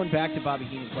feel like going back to Bobby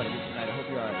Heenan's play tonight. I hope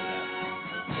you're all right with that.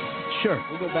 Sure.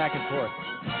 We'll go back and forth.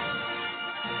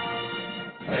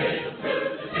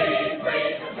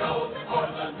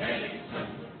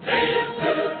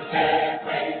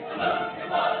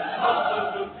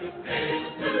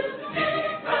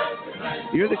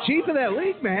 You're the chief of that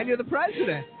league, man. You're the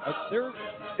president. They're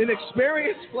an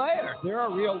experienced player. There are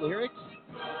real lyrics.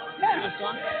 Yeah.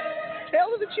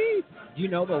 Hail to the chief. Do you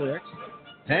know the lyrics?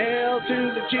 Hail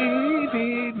to the chief,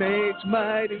 he makes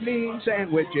mighty mean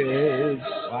sandwiches.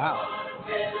 Wow.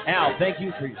 Al, thank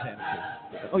you for your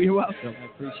sandwiches. Oh, you're welcome. I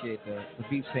appreciate the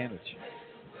beef sandwich.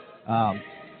 I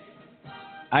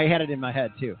had it in my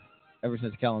head, too, ever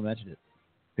since Kellen mentioned it.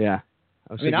 Yeah.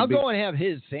 I'll go and have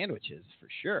his sandwiches for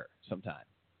sure sometime.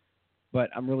 But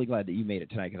I'm really glad that you made it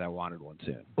tonight because I wanted one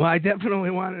soon. Well, I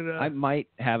definitely wanted to. I might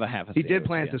have a half a He sandwich. did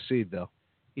plant the seed, though.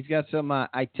 He's got some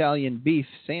Italian beef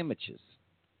sandwiches.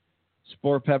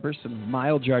 Spore peppers, some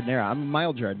mild giardiniera. I'm a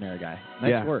mild giardiniera guy.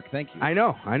 Nice work. Thank you. I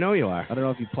know you are. I don't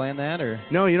know if you planned that or...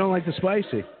 No, you don't like the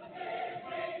spicy.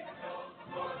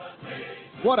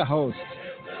 What a host.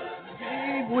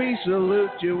 We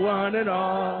salute you one and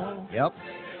all. Yep.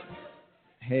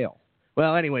 Hail.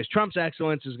 Well, anyways, Trump's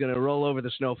excellence is going to roll over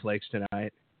the snowflakes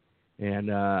tonight, and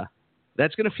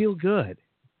that's going to feel good.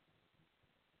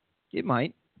 It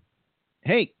might.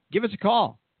 Hey, give us a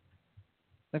call.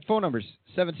 That phone number's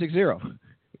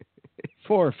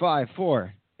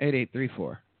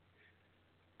 760-454-8834.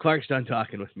 Clark's done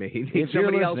talking with me. He If needs you're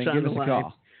somebody else listening, on give the us a line.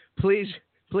 call. Please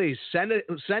send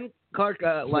Clark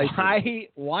a license.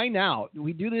 Why now?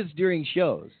 We do this during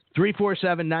shows.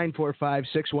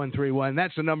 347-945-6131.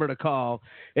 That's the number to call.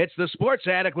 It's the Sports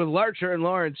Attic with Larcher and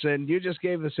Lawrence, and you just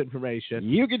gave this information.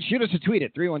 You can shoot us a tweet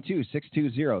at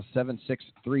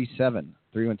 312-620-7637.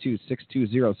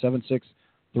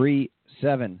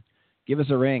 312-620-7637. Give us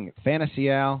a ring. Fantasy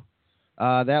Al.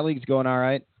 That league's going all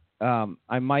right.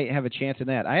 I might have a chance in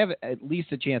that. I have at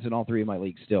least a chance in all three of my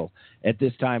leagues still. At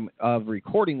this time of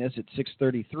recording this at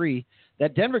 6:33,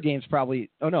 that Denver game's probably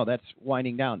 – oh, no, that's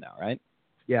winding down now, right?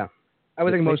 Yeah. I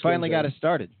would think most finally got it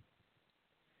started.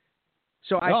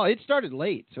 So it started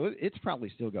late, so it's probably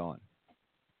still going.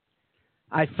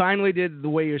 I finally did the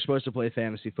way you're supposed to play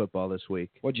fantasy football this week.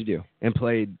 What'd you do? And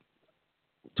played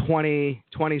 20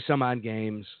 some odd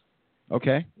games.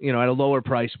 Okay. At a lower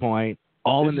price point,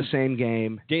 all in the same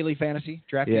game. Daily fantasy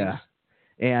draft games.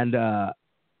 And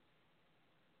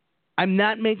I'm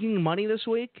not making money this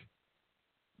week,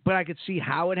 but I could see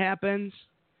how it happens.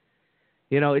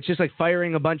 It's just like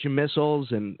firing a bunch of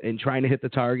missiles and trying to hit the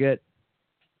target.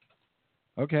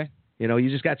 Okay. You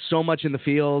just got so much in the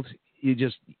field.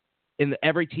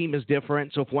 Every team is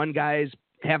different. So if one guy's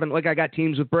like I got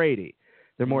teams with Brady,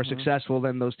 they're more successful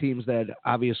than those teams that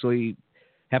obviously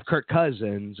have Kirk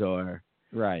Cousins or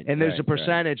right. And there's a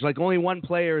percentage, like only one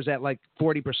player is at like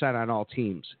 40% on all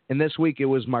teams. And this week it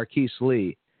was Marquise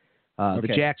Lee, the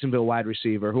Jacksonville wide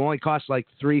receiver, who only cost like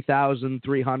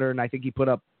 $3,300, and I think he put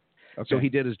up. So he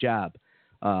did his job.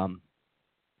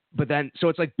 But then, so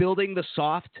it's like building the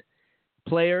soft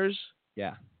players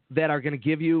that are going to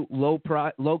give you low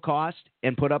cost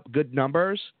and put up good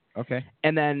numbers. Okay.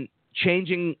 And then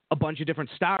changing a bunch of different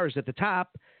stars at the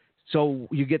top so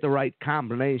you get the right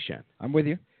combination. I'm with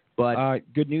you. But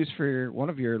good news for one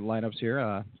of your lineups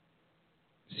here.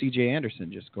 C.J.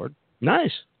 Anderson just scored.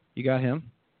 Nice. You got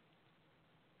him.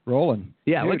 Rolling.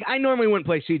 Yeah, dude. Like I normally wouldn't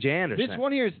play C.J. Anderson. This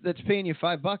one here that's paying you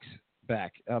 $5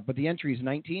 back, but the entry is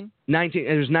 19? 19.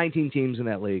 There's 19 teams in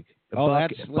that league. That's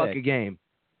 $1 a game.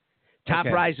 Top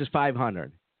prize is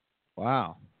 $500.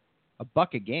 Wow.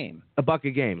 $1 a game. $1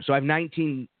 a game. So I have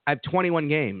 19. I have 21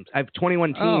 games. I have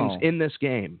 21 teams in this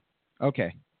game.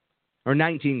 Okay. Or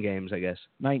 19 games, I guess.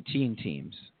 19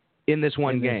 teams in this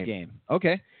one game.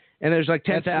 Okay. And there's like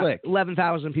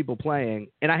 11,000 people playing.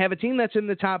 And I have a team that's in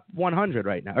the top 100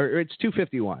 right now. Or it's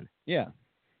 251. Yeah.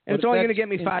 And it's only going to get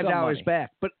me $5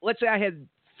 back. But let's say I had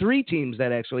 3 teams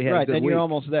that actually had a good week. Right, then you're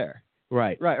almost there.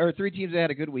 Right. Right, or 3 teams that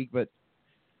had a good week.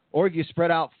 Or if you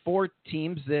spread out 4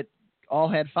 teams that all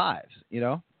had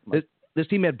 5s, This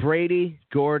team had Brady,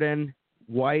 Gordon,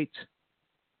 White,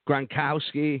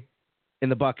 Gronkowski,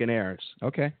 and the Buccaneers.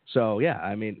 Okay. So, yeah,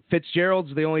 I mean,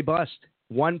 Fitzgerald's the only bust.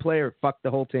 One player fucked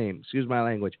the whole team. Excuse my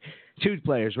language. 2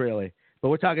 players, really. But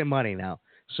we're talking money now.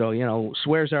 So,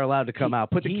 swears are allowed to come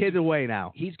out. Put the kid away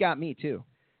now. He's got me, too.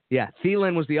 Yeah,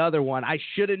 Thielen was the other one. I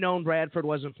should have known Bradford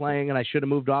wasn't playing, and I should have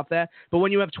moved off that. But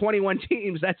when you have 21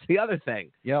 teams, that's the other thing.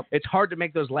 Yep. It's hard to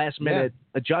make those last-minute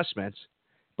adjustments,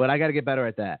 but I got to get better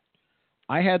at that.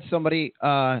 I had somebody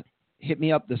hit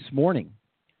me up this morning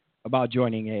about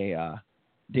joining a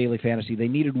daily fantasy. They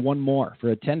needed one more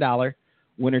for a $10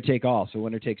 winner take all, so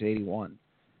winner takes 81.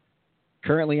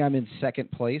 Currently, I'm in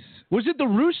second place. Was it the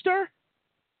Rooster?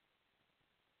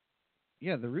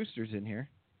 Yeah, the Rooster's in here.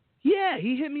 Yeah,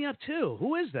 he hit me up too.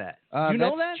 Who is that? Do you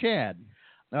know that? Chad,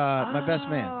 my best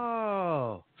man.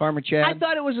 Oh. Farmer Chad. I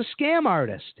thought it was a scam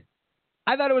artist.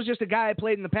 I thought it was just a guy I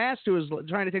played in the past who was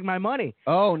trying to take my money.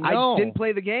 Oh, no. I didn't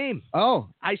play the game. Oh.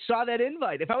 I saw that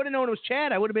invite. If I would have known it was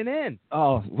Chad, I would have been in.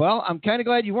 Oh, well, I'm kind of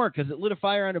glad you weren't because it lit a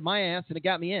fire under my ass and it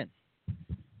got me in.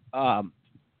 And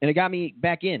it got me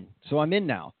back in. So I'm in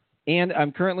now. And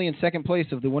I'm currently in second place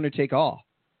of the winner take all.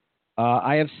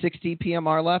 I have 60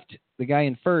 PMR left. The guy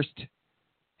in first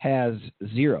has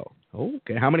 0.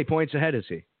 Okay. How many points ahead is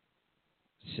he?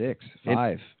 6,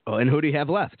 5. And who do you have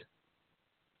left?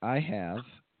 I have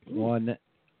one.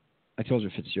 I told you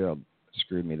Fitzgerald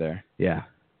screwed me there. Yeah.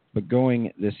 But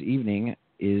going this evening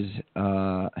is,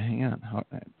 hang on.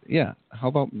 How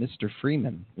about Mr.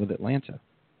 Freeman with Atlanta?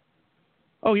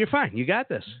 Oh, you're fine. You got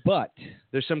this. But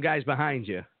there's some guys behind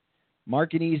you.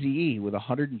 Mark and Easy E with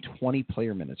 120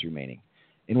 player minutes remaining.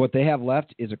 And what they have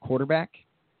left is a quarterback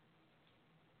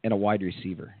and a wide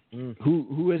receiver.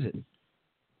 Who is it?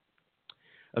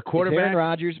 A quarterback? It's Aaron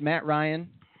Rodgers, Matt Ryan.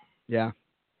 Yeah.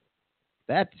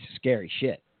 That's scary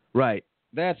shit. Right.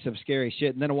 That's some scary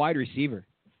shit. And then a wide receiver.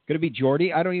 Could it be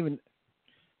Jordy?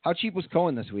 How cheap was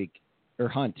Cohen this week? Or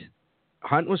Hunt?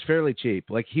 Hunt was fairly cheap.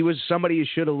 Like, he was somebody you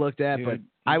should have looked at, but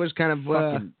I was kind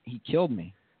of... he killed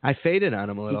me. I faded on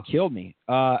him a little. He killed me.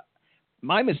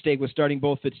 My mistake was starting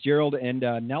both Fitzgerald and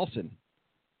Nelson.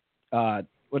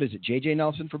 What is it, J.J.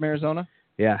 Nelson from Arizona?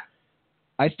 Yeah.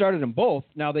 I started them both.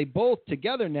 Now, they both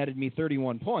together netted me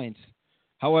 31 points.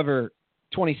 However,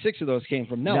 26 of those came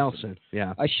from Nelson.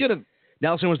 Yeah. I should have.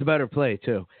 Nelson was the better play,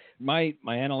 too. My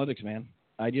analytics, man.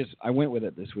 I went with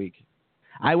it this week.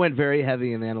 I went very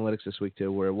heavy in the analytics this week,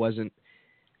 too, where it wasn't.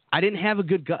 I didn't have a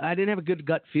good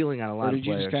gut feeling on a lot of players.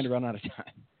 Or did you just kind of run out of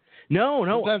time? No.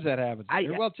 Sometimes that happens.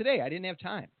 Well, today I didn't have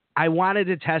time. I wanted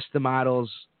to test the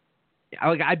models.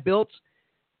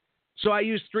 So I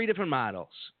used 3 different models.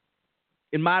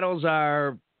 And models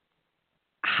are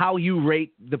how you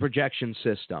rate the projection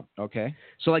system. Okay.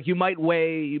 So you might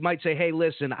say, hey,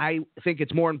 listen, I think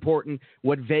it's more important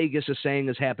what Vegas is saying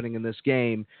is happening in this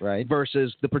game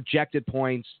versus the projected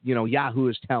points, Yahoo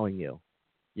is telling you.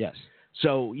 Yes.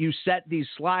 So you set these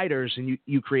sliders and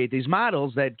you create these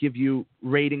models that give you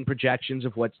rating projections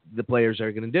of what the players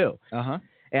are going to do. Uh-huh.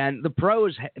 And the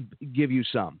pros give you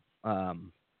some.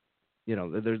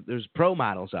 There's pro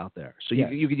models out there. So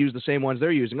you could use the same ones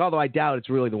they're using, although I doubt it's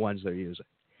really the ones they're using.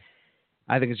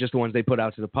 I think it's just the ones they put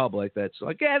out to the public that's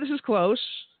like, yeah, this is close.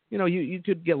 You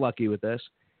could get lucky with this.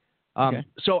 Okay.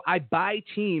 So I buy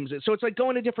teams. So it's like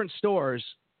going to different stores,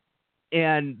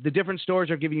 and the different stores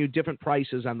are giving you different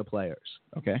prices on the players.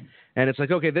 Okay. And it's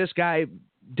like, okay, this guy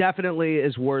definitely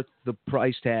is worth the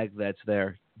price tag that's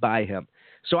there. Buy him.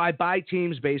 So I buy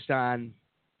teams based on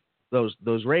those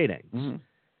ratings. Mm-hmm.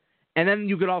 And then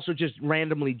you could also just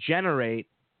randomly generate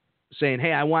saying,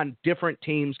 hey, I want different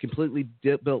teams completely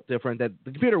built different that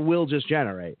the computer will just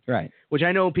generate. Right. Which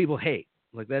I know people hate.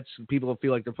 Like, that's people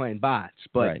feel like they're playing bots.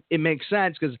 But it makes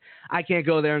sense because I can't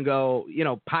go there and go,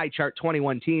 pie chart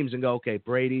 21 teams and go, okay,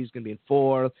 Brady's going to be in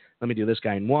 4. Let me do this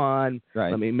guy in 1.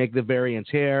 Right. Let me make the variance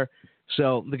here.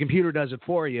 So the computer does it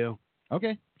for you.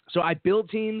 Okay. So I build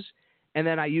teams, and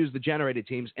then I use the generated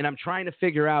teams, and I'm trying to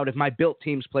figure out if my built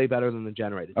teams play better than the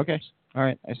generated teams. Okay. All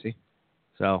right. I see.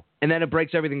 So, and then it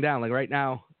breaks everything down. Like right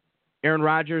now, Aaron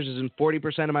Rodgers is in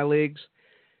 40% of my leagues.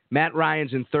 Matt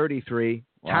Ryan's in 33.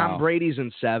 Wow. Tom Brady's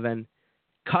in 7.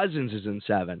 Cousins is in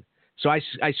 7. So I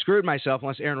screwed myself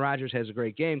unless Aaron Rodgers has a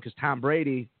great game because Tom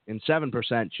Brady in 7%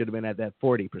 should have been at that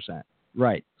 40%.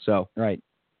 Right. So right.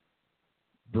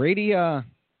 Brady got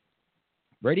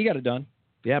it done.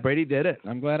 Yeah, Brady did it.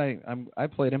 I'm glad I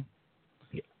played him.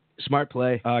 Smart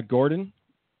play. Gordon,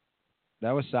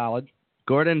 that was solid.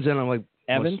 Gordon's in like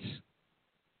Evans.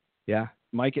 Yeah.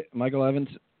 Michael Evans.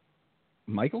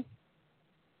 Michael?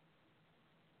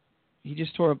 He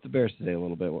just tore up the Bears today a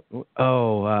little bit. Mike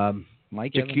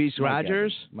Mike Jaquise Evans?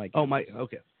 Rogers? Mike oh, Evans. Mike.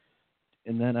 Okay.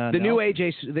 And then the new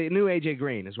AJ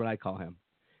Green is what I call him,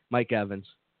 Mike Evans.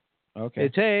 Okay.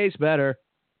 It tastes better.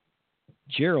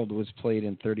 Gerald was played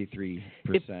in 33%.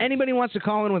 If anybody wants to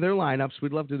call in with their lineups,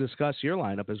 we'd love to discuss your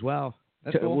lineup as well.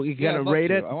 That's cool. You got to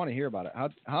rate it. I want to hear about it.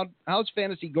 How's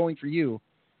fantasy going for you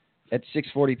at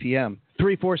 6:40 p.m.?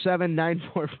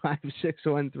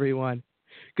 347-945-6131.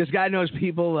 Because God knows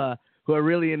people who are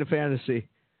really into fantasy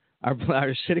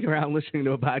are sitting around listening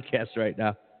to a podcast right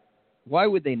now. Why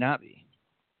would they not be?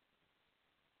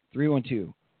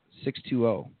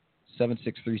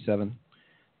 312-620-7637.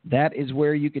 That is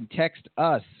where you can text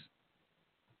us.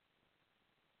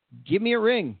 Give me a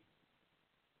ring.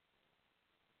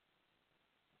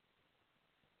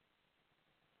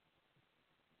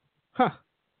 Huh.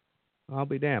 I'll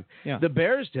be damned. Yeah. The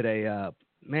Bears today,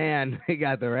 man, they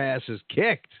got their asses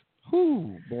kicked.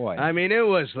 Whoo, boy. I mean, it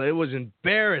was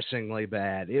embarrassingly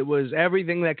bad. It was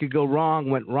everything that could go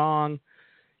wrong went wrong.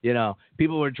 You know,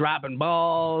 people were dropping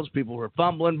balls, people were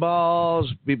fumbling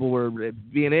balls, people were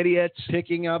being idiots.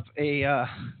 Picking up Yeah.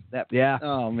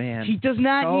 Oh, man. He does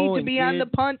not need to be on the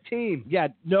punt team. Yeah,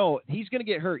 no, he's going to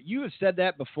get hurt. You have said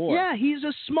that before. Yeah, he's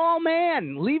a small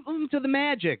man. Leave him to the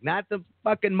magic, not the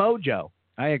fucking mojo.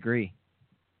 I agree.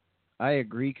 I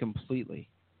agree completely.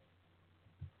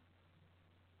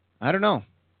 I don't know.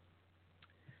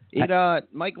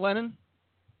 Mike Lennon,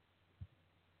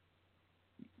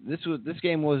 this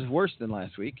game was worse than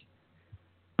last week.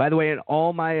 By the way, in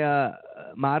all my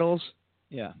models,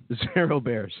 yeah, 0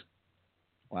 Bears.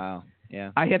 Wow.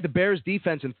 Yeah. I had the Bears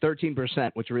defense in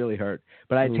 13%, which really hurt.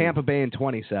 But I had Tampa Bay in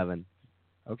 27%.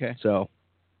 Okay. So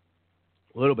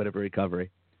a little bit of a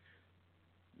recovery.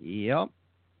 Yep.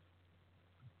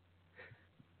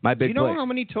 My big Do you know play. how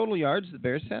many total yards the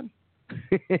Bears had?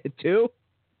 2?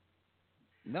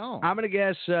 No. I'm going to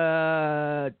guess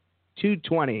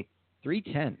 220.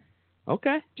 310.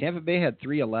 Okay. Tampa Bay had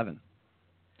 311.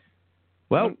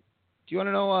 Well, do you want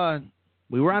to know?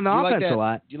 We were on the offense a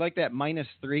lot. Do you like that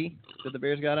 -3 that the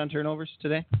Bears got on turnovers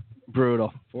today?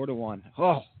 Brutal. 4-1.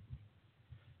 Oh,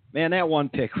 man, that one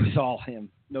pick was all him.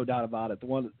 No doubt about it. The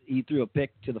one he threw a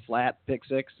pick to the flat, pick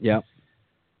 6. Yep.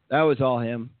 That was all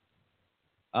him.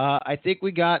 I think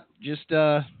we got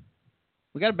a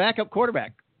backup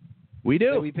quarterback. We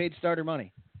do. We paid starter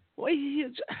money. Well,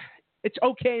 it's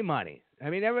okay money. I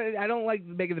mean, I don't like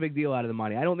making the big deal out of the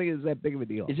money. I don't think it's that big of a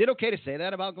deal. Is it okay to say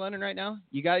that about Glennon right now?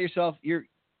 You got yourself a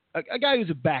guy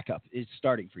who's a backup is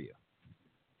starting for you.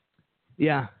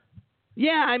 Yeah.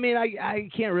 Yeah, I mean, I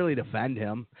can't really defend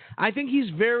him. I think he's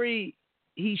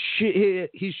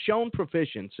shown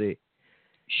proficiency.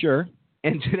 Sure.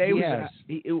 And today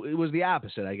it was the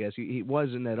opposite, I guess. He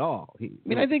wasn't at all.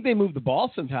 I think they moved the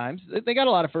ball sometimes. They got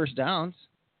a lot of first downs.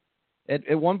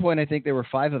 At one point, I think they were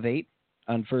 5 of 8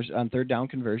 on third down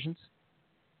conversions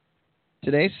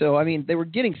today. So, I mean, they were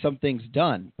getting some things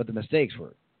done, but the mistakes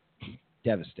were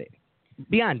devastating.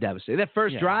 Beyond devastating. That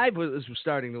first drive was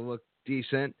starting to look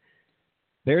decent.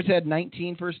 Bears had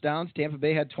 19 first downs. Tampa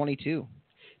Bay had 22.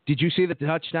 Did you see the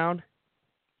touchdown?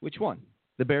 Which one?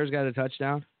 The Bears got a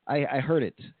touchdown? I heard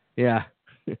it. Yeah.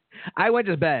 I went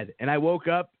to bed, and I woke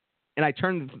up, and I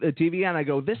turned the TV on. I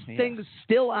go, this thing's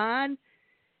still on?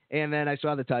 And then I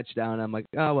saw the touchdown. I'm like,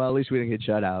 oh, well, at least we didn't get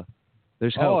shut out.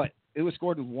 There's hope. Oh, it was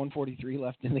scored with 1:43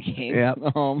 left in the game. Yep.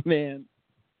 Oh, man.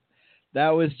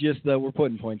 That was just we're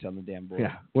putting points on the damn board.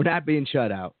 Yeah, we're not being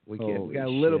shut out. We got a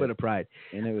little bit of pride.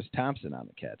 And it was Thompson on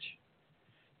the catch.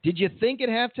 Did you think at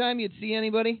halftime you'd see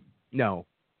anybody? No.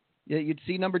 Yeah, you'd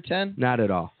see number 10? Not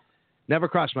at all. Never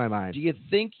crossed my mind. Do you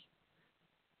think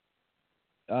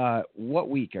what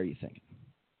week are you thinking?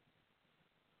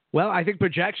 Well, I think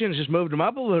projections just moved them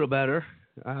up a little better.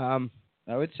 I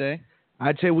would say.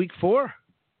 I'd say week 4.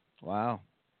 Wow.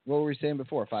 What were we saying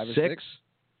before? 5 or 6?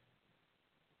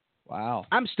 Wow.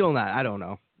 I'm still not. I don't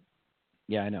know.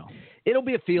 Yeah, I know. It'll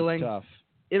be a feeling. It's tough.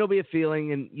 It'll be a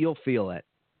feeling, and you'll feel it.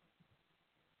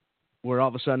 Where all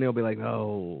of a sudden it'll be like,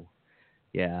 oh,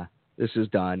 yeah, this is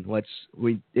done.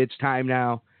 It's time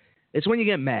now. It's when you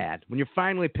get mad. When you're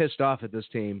finally pissed off at this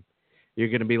team, you're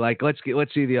going to be like, let's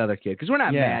see the other kid. Because we're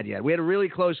not mad yet. We had a really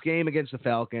close game against the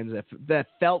Falcons that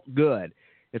felt good.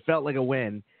 It felt like a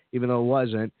win, even though it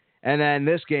wasn't. And then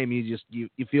this game, you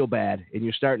feel bad, and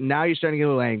you're starting to get a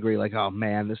little angry, like, oh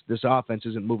man, this offense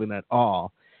isn't moving at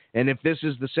all. And if this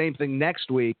is the same thing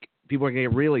next week, people are going to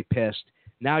get really pissed.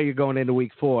 Now you're going into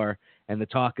week 4, and the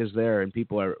talk is there, and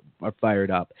people are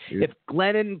fired up. Yeah. If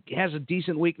Glennon has a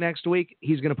decent week next week,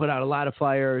 he's going to put out a lot of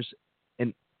fires,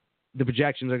 and the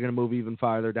projections are going to move even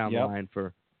farther down the line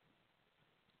for.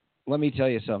 Let me tell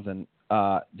you something.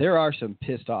 There are some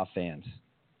pissed off fans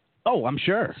Oh, I'm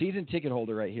sure. Season ticket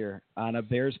holder right here on a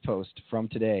Bears post from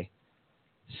today.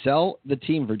 Sell the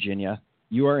team, Virginia.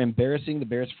 You are embarrassing the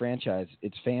Bears franchise,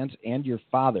 its fans, and your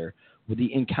father with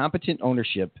the incompetent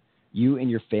ownership you and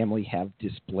your family have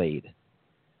displayed.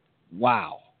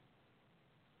 Wow.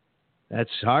 That's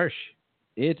harsh.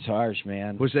 It's harsh,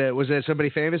 man. Was that somebody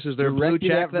famous? Is there a blue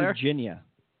check there? Virginia.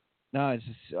 No, it's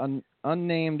an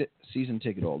unnamed season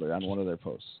ticket holder on one of their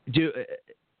posts.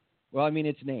 Well, I mean,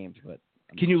 it's named, but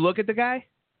can you look at the guy?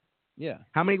 Yeah.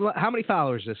 How many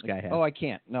followers does this guy have? Oh, I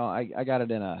can't. No, I got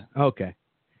it in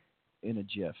a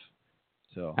GIF.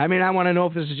 So I mean, I want to know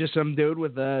if this is just some dude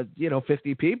with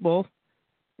 50 people.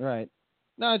 Right.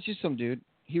 No, it's just some dude.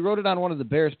 He wrote it on one of the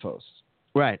Bears posts.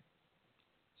 Right.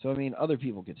 So I mean, other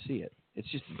people could see it.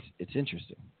 It's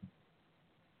interesting.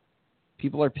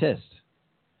 People are pissed.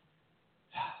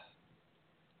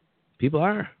 People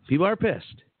are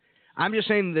pissed. I'm just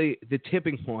saying the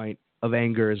tipping point of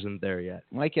anger isn't there yet.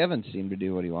 Mike Evans seemed to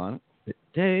do what he wanted. It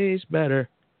tastes better.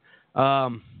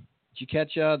 Did you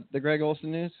catch the Greg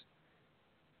Olsen news?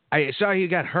 I saw he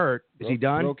got hurt. Is he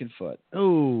done? Broken foot.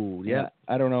 Oh, yeah.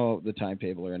 I don't know the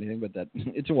timetable or anything, but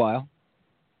it's a while.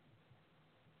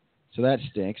 So that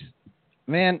stinks.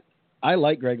 Man, I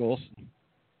like Greg Olsen.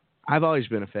 I've always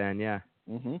been a fan, yeah.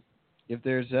 Mm-hmm. If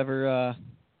there's ever...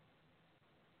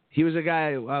 He was a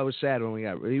guy I was sad when we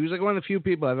got... He was like one of the few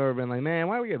people I've ever been like, man,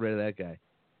 why we get rid of that guy?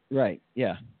 Right,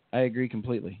 yeah. I agree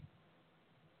completely.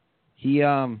 He...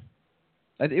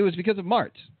 It was because of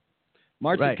Martz.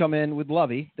 Martz had come in with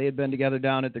Lovey. They had been together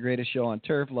down at the Greatest Show on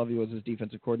Turf. Lovey was his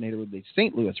defensive coordinator with the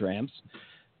St. Louis Rams.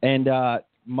 And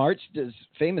Martz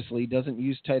famously doesn't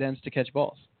use tight ends to catch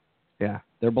balls. Yeah.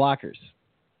 They're blockers,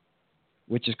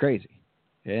 which is crazy.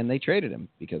 And they traded him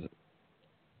because of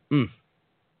it.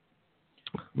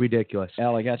 Ridiculous.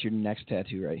 Al, I got your next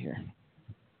tattoo right here.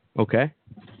 Okay.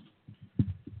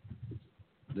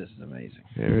 This is amazing.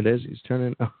 There it is. He's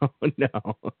turning... Oh,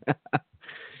 no.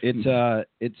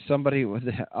 It's somebody with...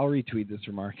 I'll retweet this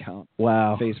from our account.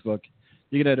 Wow. Facebook.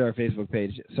 You can head to our Facebook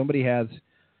page. Somebody has...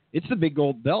 It's the big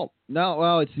gold belt. No,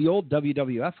 well, it's the old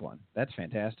WWF one. That's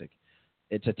fantastic.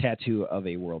 It's a tattoo of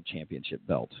a world championship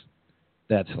belt.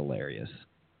 That's hilarious.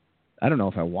 I don't know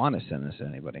if I want to send this to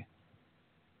anybody.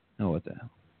 Oh, what the hell?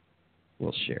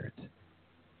 We'll share it.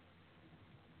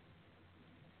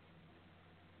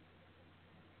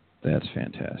 That's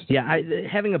fantastic. Yeah,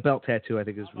 having a belt tattoo, I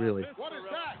think, is really... What is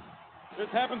that? This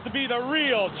happens to be the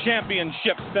real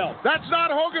championship belt. That's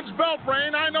not Hogan's belt,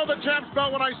 Brain. I know the champ's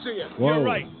belt when I see it. Whoa. You're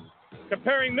right.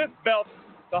 Comparing this belt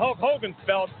to Hulk Hogan's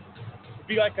belt would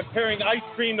be like comparing ice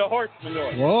cream to horse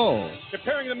manure. Whoa.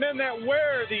 Comparing the men that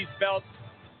wear these belts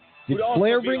Did would also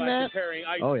Flair be bring like that? comparing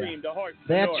ice Oh, cream yeah. to horse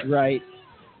That's manure. right.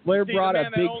 Flair See, brought the a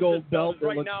man that big owns gold this belt that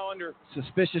right looked now under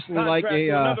suspiciously like contract to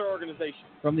a another organization.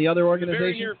 from the other In the very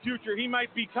organization. near future, he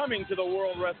might be coming to the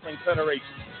World Wrestling Federation.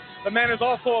 The man is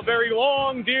also a very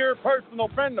long, dear, personal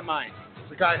friend of mine.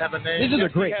 The guy have a name. This is a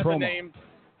Yes, great he has promo. a name.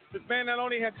 This man not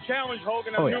only has challenged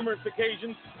Hogan on Oh, yeah. numerous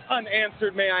occasions,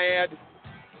 unanswered, may I add,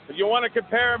 but you want to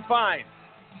compare him, fine.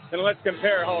 Then let's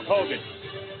compare Hulk Hogan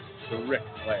to Ric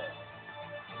Flair.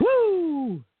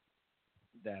 Woo!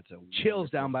 That's a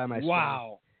Chills down by my spine.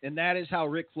 wow. And that is how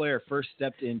Ric Flair first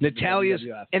stepped into Natalia's... the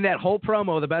WWF. And that whole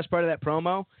promo, the best part of that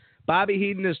promo, Bobby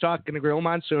Heenan is talking to Grill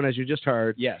Monsoon, as you just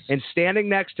heard. Yes. And standing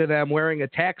next to them, wearing a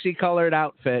taxi-colored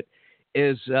outfit,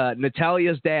 is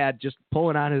Natalia's dad, just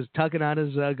tugging on his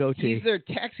goatee. He's their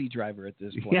taxi driver at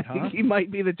this point, Yeah, huh? he might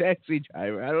be the taxi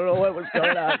driver. I don't know what was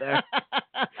going on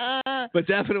there, but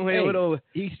definitely a little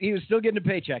He was still getting a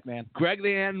paycheck, man. Greg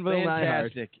the Anvil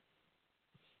Neihart. Fantastic.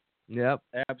 Yep.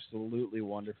 Absolutely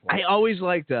wonderful. I always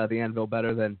liked the Anvil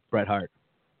better than Bret Hart.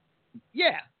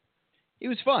 Yeah. He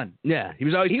was fun. Yeah, he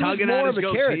was always He was tugging more on of his a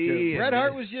goatee. character. Bret and-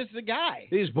 Hart was just a guy.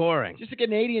 He's boring. Just a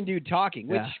Canadian dude talking,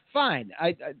 which, Yeah. fine.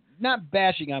 I not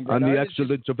bashing on Bret On Hart. the It's just-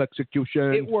 excellence of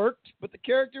execution. It worked, but the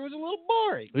character was a little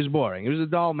boring. He was boring. He was a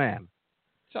dull man.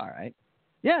 It's all right.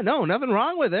 Yeah, no, nothing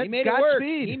wrong with it. He made it work.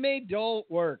 Godspeed. He made dull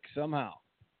work somehow.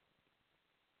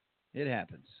 It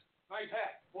happens. Nice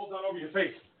hat. Pull down over your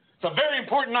face. It's a very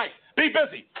important night. Be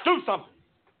busy. Do something.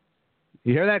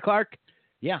 You hear that, Clark?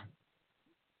 Yeah.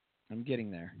 I'm getting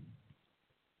there.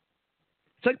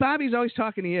 It's like Bobby's always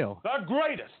talking to you. The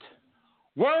greatest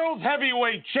world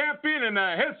heavyweight champion in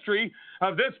the history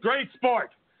of this great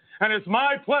sport. And it's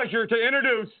my pleasure to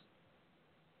introduce,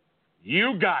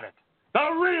 you got it, the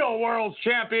real world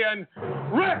champion,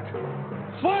 Ric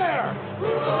Flair.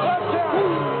 Let's hear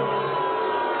it.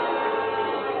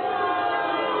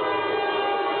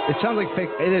 It sounds like fake.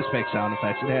 It is fake sound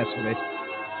effects. It has to be.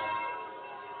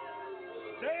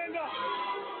 Stand up.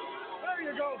 There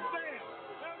you go. Stand.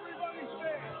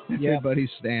 everybody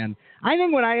stand. I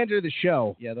think when I enter the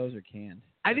show, Yeah, those are canned.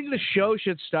 I think the show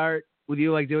should start with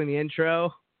you like doing the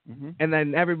intro, and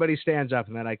then everybody stands up,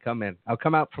 and then I come in. I'll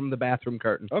come out from the bathroom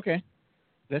curtain. Okay.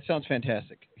 That sounds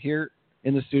fantastic. Here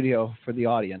in the studio for the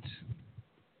audience.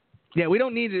 Yeah, we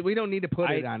don't need to put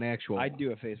it on actual. I'd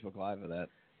do a Facebook Live of that.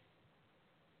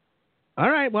 All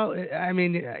right. Well, I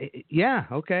mean, yeah.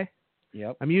 Okay.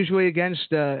 Yep. I'm usually against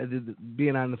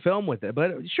being on the film with it,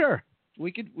 but sure.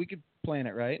 We could plan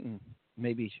it right, and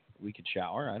maybe we could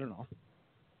shower. I don't know.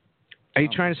 Are you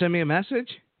trying to send me a message?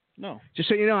 No. Just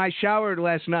so you know, I showered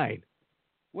last night.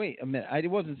 Wait a minute. I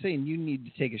wasn't saying you need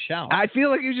to take a shower. I feel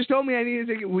like you just told me I needed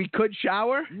to. We could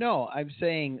shower. No, I'm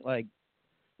saying like.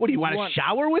 What do you want to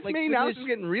shower with like me? Now this is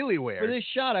getting really weird. For this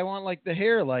shot, I want like the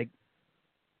hair I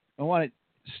want it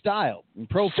styled and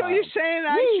profiled. So you're saying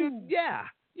I should? Yeah.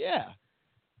 Yeah.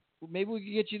 Maybe we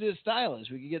could get you to a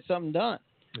stylist. We could get something done.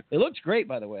 It looks great,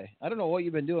 by the way. I don't know what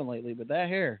you've been doing lately, but that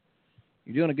hair,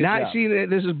 you're doing a good job. Now, see,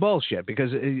 this is bullshit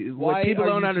because what people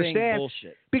don't understand.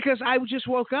 Bullshit? Because I just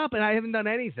woke up and I haven't done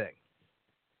anything.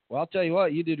 Well, I'll tell you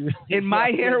what, you did really in my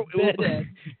hair.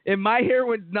 In my hair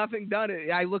with nothing done,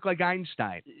 I look like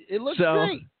Einstein. It looks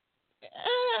great.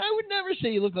 I would never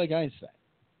say you look like Einstein,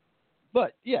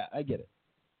 but yeah, I get it.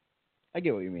 I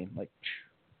get what you mean. Like,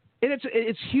 and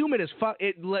it's humid as fuck.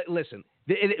 Listen,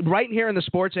 right here in the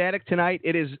Sports Attic tonight,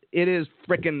 it is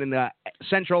freaking in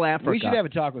Central Africa. We should have a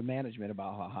talk with management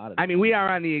about how hot it is. I mean, we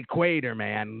are on the equator,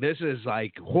 man. This is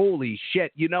like holy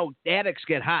shit. You know, attics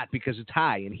get hot because it's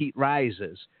high and heat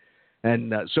rises.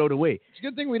 And so do we. It's a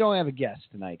good thing we don't have a guest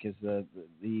tonight because the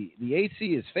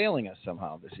AC is failing us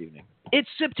somehow this evening. It's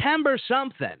September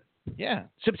something. Yeah.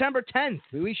 September 10th.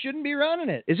 We shouldn't be running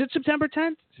it. Is it September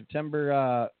 10th?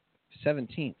 September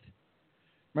 17th.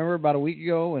 Remember about a week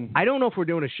ago? I don't know if we're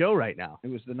doing a show right now. It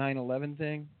was the 9/11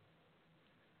 thing.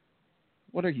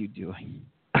 What are you doing?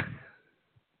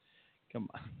 Come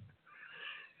on.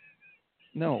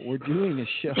 No, we're doing a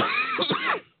show.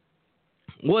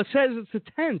 Well, it says it's the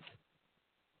 10th.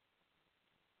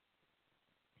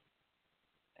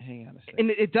 Hang on a second.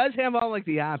 And it does have all like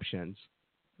the options.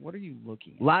 What are you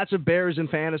looking at? Lots of Bears and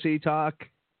fantasy talk.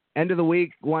 End of the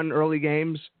week, one early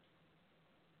games.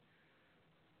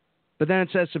 But then it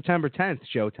says September 10th,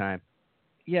 showtime.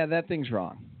 Yeah, that thing's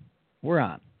wrong. We're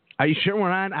on. Are you sure we're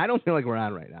on? I don't feel like we're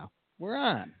on right now. We're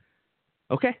on.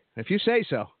 Okay, if you say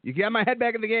so. You got my head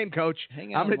back in the game, Coach.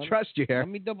 Hang on. I'm going to trust you here. Let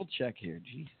me double check here.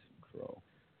 Jeez, crow.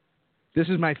 This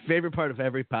is my favorite part of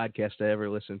every podcast I ever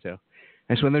listen to.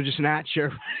 It's when they're just not sure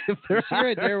if they're see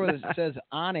right there where it says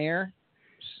on air,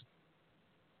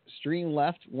 stream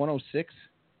left 106.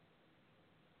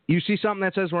 You see something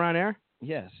that says we're on air?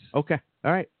 Yes. Okay.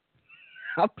 All right.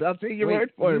 I'll take your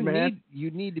word for it, man.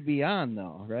 You need to be on,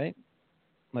 though, right?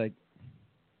 Like,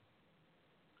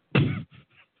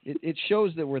 it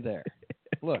shows that we're there.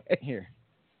 Look, here.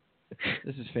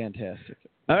 This is fantastic.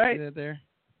 All right. See that there?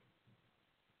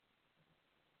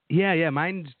 Yeah,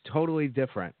 mine's totally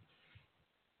different.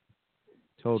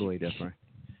 Totally different.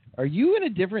 Are you in a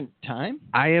different time?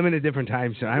 I am in a different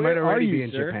time zone. I might already be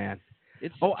in Japan.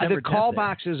 It's the call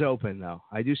box is open, though.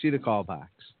 I do see the call box.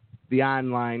 The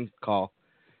online call.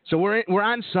 So we're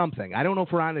on something. I don't know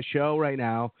if we're on the show right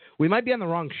now. We might be on the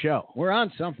wrong show. We're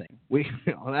on something. Well,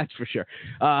 that's for sure.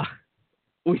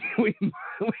 We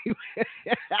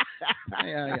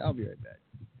yeah, I'll be right back.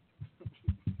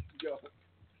 Go.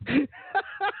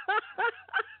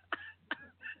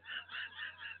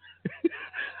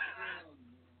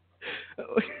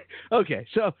 Okay,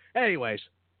 so anyways,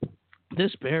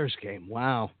 this Bears game,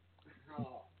 wow.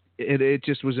 It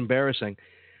just was embarrassing.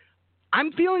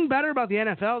 I'm feeling better about the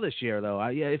NFL this year, though.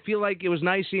 I feel like it was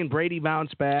nice seeing Brady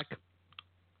bounce back.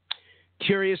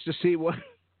 Curious to see what.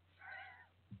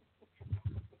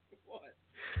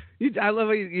 I love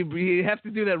how you have to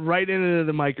do that right into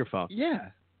the microphone.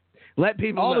 Yeah. Let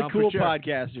people all know. All the cool for sure.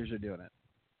 podcasters are doing it.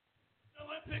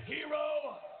 Olympic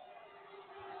hero.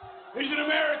 He's an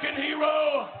American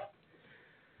hero.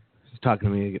 He's talking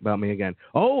to me about me again.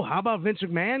 Oh, how about Vince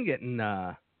McMahon getting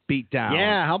beat down?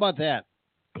 Yeah, how about that?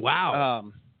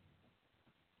 Wow.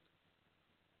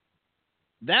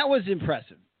 That was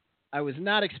impressive. I was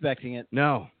not expecting it.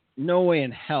 No. No way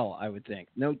in hell, I would think.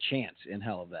 No chance in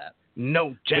hell of that. No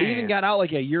chance. But he even got out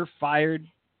like a "you're fired,"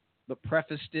 but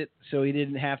prefaced it so he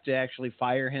didn't have to actually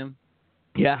fire him.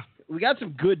 Yeah. We got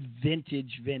some good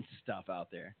vintage Vince stuff out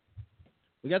there.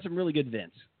 We got some really good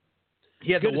Vince.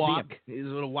 He had the walk. He's a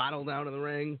little waddle down to the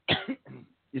ring.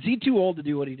 Is he too old to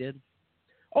do what he did?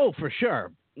 Oh, for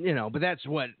sure. You know, but that's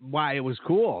why it was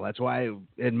cool. That's why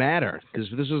it mattered. Because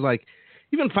this was like,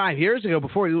 even 5 years ago,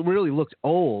 before he really looked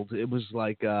old, it was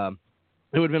like,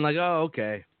 It would have been like, oh,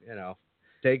 okay,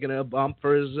 taking a bump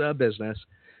for his business.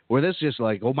 Where this is just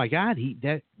like, oh my God,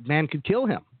 that man could kill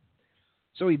him.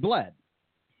 So he bled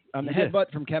on the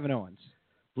headbutt from Kevin Owens.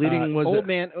 Bleeding was old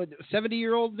man,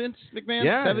 70-year-old Vince McMahon.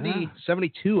 Yeah,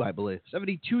 72, I believe.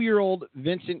 72-year-old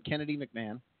Vincent Kennedy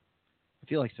McMahon. I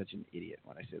feel like such an idiot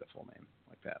when I say the full name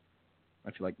like that.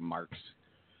 I feel like Marx.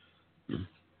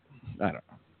 I don't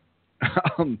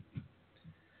know.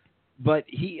 But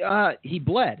he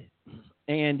bled,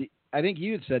 and I think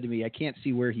you had said to me, I can't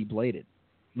see where he bladed.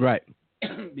 Right.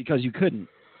 Because you couldn't.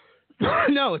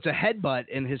 No, it's a headbutt,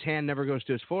 and his hand never goes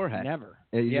to his forehead. Never.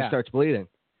 And he just starts bleeding.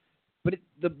 But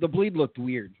the bleed looked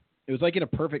weird. It was like in a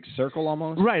perfect circle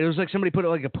almost. Right. It was like somebody put it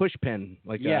like a push pin,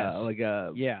 like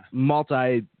a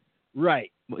multi.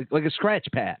 Right. Like a scratch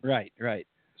pad. Right.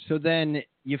 So then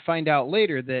you find out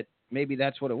later that maybe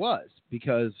that's what it was,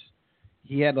 because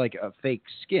he had like a fake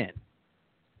skin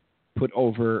put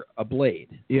over a blade,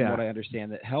 from what I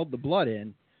understand, that held the blood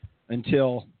in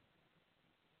until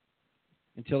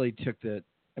he took the.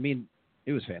 I mean,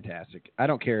 it was fantastic. I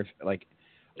don't care if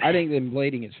I think the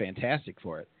blading is fantastic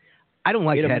for it. I don't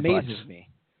like it. It headbutts. amazes me.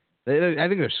 I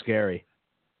think they're scary.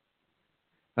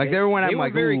 Like they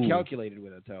were very ooh. calculated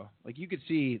with it, though. Like you could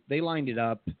see, they lined it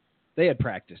up. They had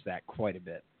practiced that quite a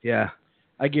bit. Yeah,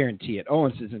 I guarantee it.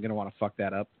 Owens isn't going to want to fuck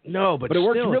that up. No, but it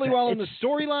worked still, really well in the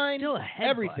storyline. Still a headbutt.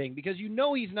 Everything, because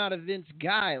he's not a Vince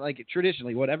guy. Like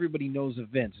traditionally, what everybody knows of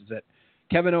Vince is that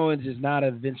Kevin Owens is not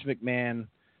a Vince McMahon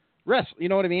wrestler. You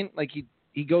know what I mean? Like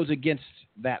he goes against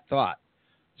that thought.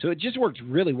 So it just worked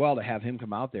really well to have him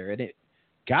come out there, and it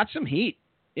got some heat.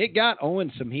 It got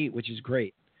Owens some heat, which is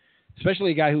great,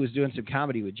 especially a guy who was doing some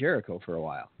comedy with Jericho for a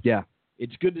while. Yeah.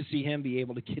 It's good to see him be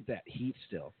able to get that heat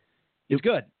still. It's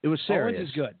good. It was serious. Owens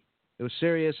is good. It was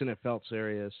serious, and it felt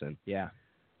serious. And yeah.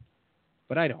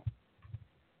 But I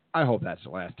hope that's the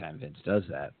last time Vince does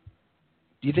that.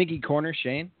 Do you think he corners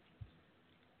Shane?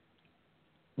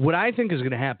 What I think is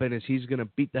going to happen is he's going to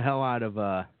beat the hell out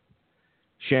of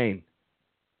Shane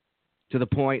to the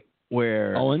point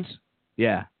where... Owens?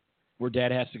 Yeah. Where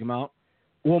Dad has to come out?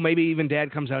 Well, maybe even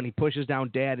Dad comes out and he pushes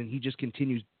down Dad, and he just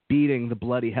continues beating the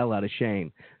bloody hell out of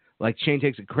Shane. Like Shane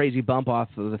takes a crazy bump off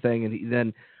of the thing, and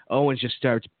then Owens just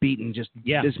starts beating, just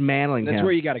dismantling him. That's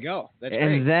where you got to go. That's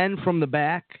and great. Then from the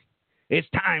back, it's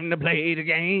time to play the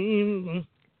game.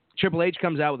 Triple H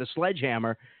comes out with a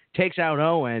sledgehammer, takes out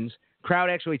Owens. Crowd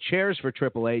actually cheers for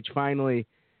Triple H. Finally,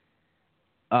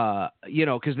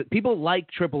 because people like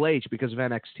Triple H because of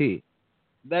NXT.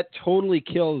 That totally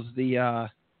kills the.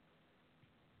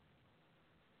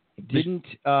 Didn't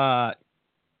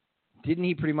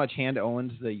he pretty much hand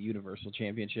Owens the Universal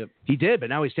Championship? He did, but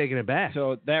now he's taking it back.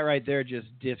 So that right there just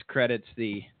discredits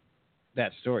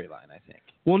that storyline, I think.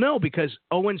 Well, no, because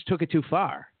Owens took it too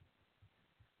far.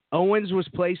 Owens was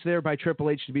placed there by Triple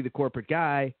H to be the corporate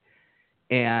guy,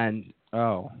 and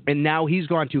now he's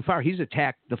gone too far. He's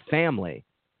attacked the family.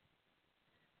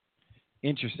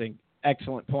 Interesting.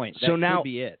 Excellent point. That so now, could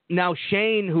be it. Now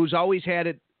Shane, who's always had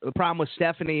a problem with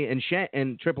Stephanie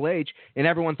and Triple H, and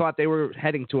everyone thought they were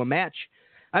heading to a match.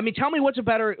 I mean, tell me what's a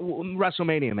better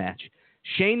WrestleMania match?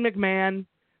 Shane McMahon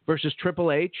versus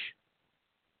Triple H,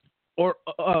 or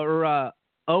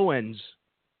Owens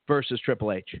versus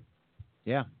Triple H?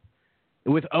 Yeah.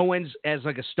 With Owens as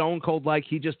like a Stone Cold, like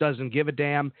he just doesn't give a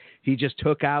damn. He just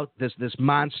took out this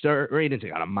monster, or he didn't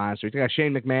take out a monster. He took out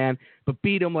Shane McMahon, but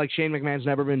beat him like Shane McMahon's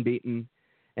never been beaten.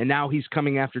 And now he's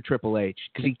coming after Triple H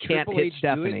because he can't hit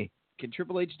Stephanie. Can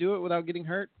Triple H do it without getting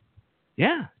hurt?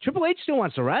 Yeah. Triple H still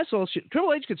wants to wrestle.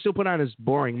 Triple H could still put on his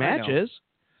boring matches.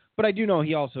 But I do know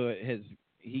he also has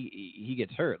he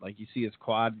gets hurt. Like you see his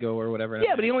quad go or whatever.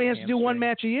 Yeah, but he only has to do one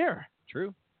match a year.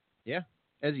 True. Yeah,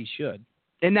 as he should.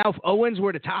 And now if Owens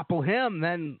were to topple him,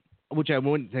 then, which I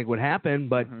wouldn't think would happen,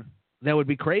 but that would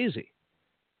be crazy.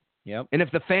 Yep. And if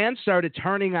the fans started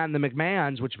turning on the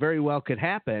McMahons, which very well could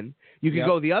happen, you could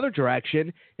go the other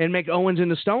direction and make Owens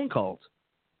into Stone Cold.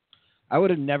 I would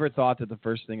have never thought that the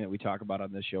first thing that we talk about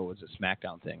on this show was a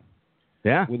SmackDown thing.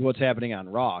 Yeah. With what's happening on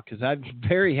Raw. Because I'm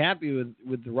very happy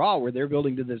with the Raw where they're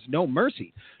building to this No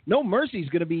Mercy. No Mercy is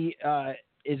going to be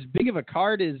as big of a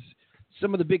card as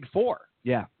some of the Big Four.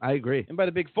 Yeah, I agree. And by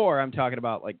the Big Four, I'm talking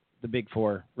about like the Big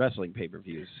Four wrestling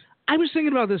pay-per-views. I was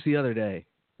thinking about this the other day.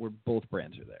 Where both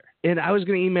brands are there. And I was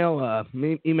going to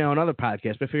email another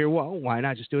podcast, but I figured, well, why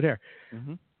not just do it here?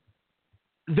 Mm-hmm.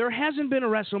 There hasn't been a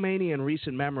WrestleMania in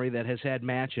recent memory that has had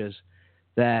matches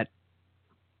that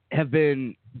have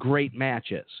been great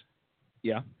matches.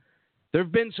 Yeah. There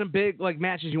have been some big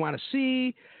matches you want to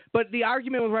see, but the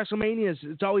argument with WrestleMania is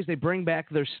it's always they bring back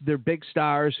their big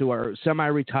stars who are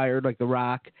semi-retired, like The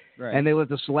Rock, and they let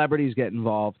the celebrities get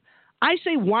involved. I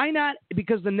say why not,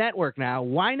 because the network now,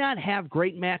 why not have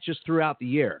great matches throughout the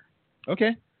year?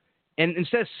 Okay. And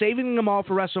instead of saving them all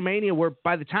for WrestleMania, where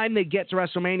by the time they get to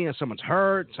WrestleMania, someone's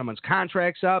hurt, someone's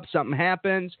contract's up, something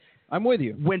happens. I'm with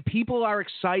you. When people are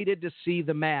excited to see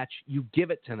the match, you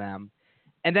give it to them.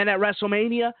 And then at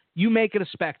WrestleMania, you make it a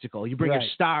spectacle. You bring your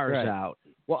stars out.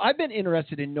 Well, I've been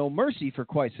interested in No Mercy for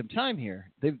quite some time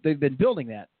here. They've been building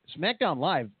that. SmackDown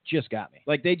Live just got me.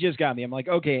 They just got me. I'm like,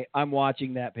 okay, I'm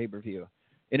watching that pay-per-view.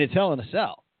 And it's Hell in a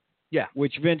Cell. Yeah.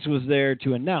 Which Vince was there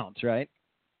to announce, right?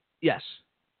 Yes.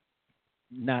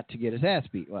 Not to get his ass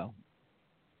beat. Well,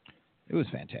 it was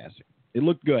fantastic. It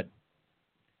looked good.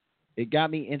 It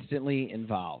got me instantly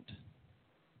involved.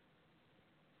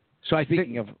 So I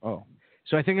think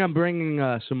I'm bringing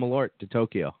some Malort to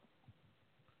Tokyo.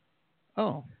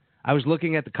 Oh. I was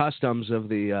looking at the customs of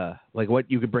the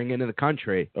what you could bring into the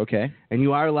country. Okay. And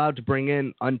you are allowed to bring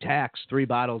in untaxed 3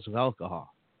 bottles of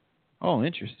alcohol. Oh,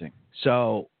 interesting.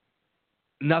 So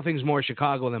nothing's more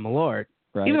Chicago than Malort.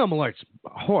 Right. Even though Malort's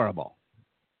horrible.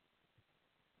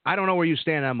 I don't know where you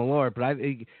stand on Malort, but I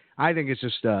think it's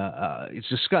just it's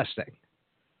disgusting.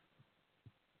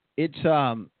 It's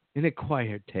an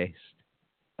acquired taste.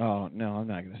 Oh, no, I'm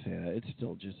not going to say that. It's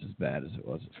still just as bad as it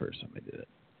was the first time I did it.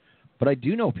 But I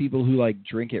do know people who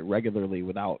drink it regularly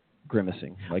without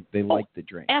grimacing. They like the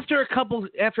drink. After a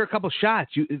couple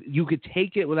shots, you could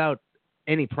take it without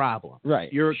any problem.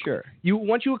 Right. Sure.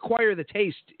 Once you acquire the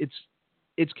taste,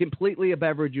 it's completely a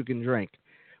beverage you can drink.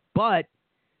 But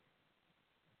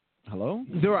hello?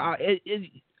 There are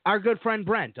our good friend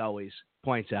Brent always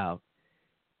points out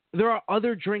there are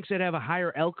other drinks that have a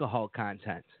higher alcohol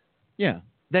content. Yeah.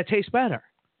 That taste better.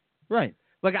 Right.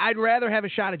 I'd rather have a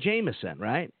shot of Jameson,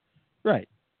 right? Right.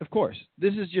 Of course.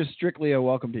 This is just strictly a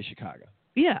welcome to Chicago.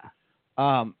 Yeah.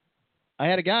 I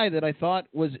had a guy that I thought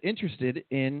was interested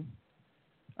in.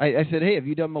 I said, hey, have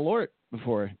you done Malort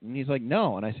before? And he's like,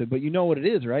 no. And I said, but you know what it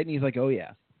is, right? And he's like, oh,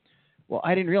 yeah. Well,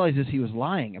 I didn't realize he was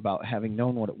lying about having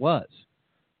known what it was.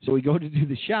 So we go to do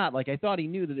the shot. I thought he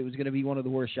knew that it was going to be one of the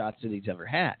worst shots that he's ever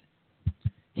had.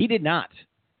 He did not.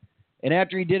 And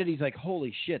after he did it, he's like,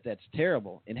 holy shit, that's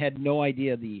terrible. And had no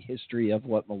idea the history of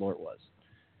what Malort was.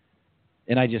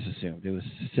 And I just assumed it was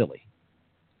silly.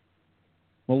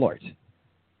 Malort.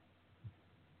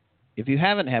 If you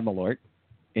haven't had Malort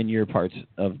in your parts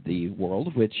of the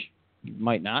world, which you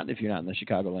might not if you're not in the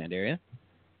Chicagoland area.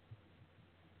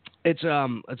 It's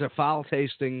a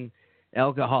foul-tasting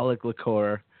alcoholic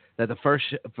liqueur that the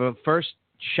first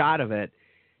shot of it,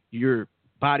 your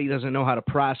body doesn't know how to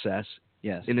process.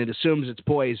 Yes. And it assumes it's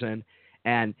poison.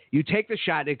 And you take the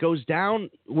shot, it goes down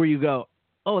where you go,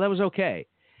 oh, that was okay.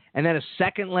 And then a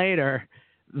second later,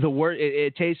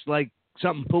 it tastes like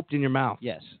something pooped in your mouth.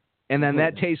 Yes. And then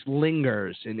that taste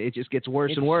lingers, and it just gets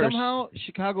worse and worse. Somehow,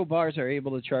 Chicago bars are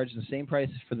able to charge the same price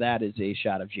for that as a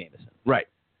shot of Jameson. Right.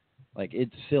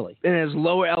 It's silly. And it has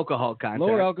lower alcohol content.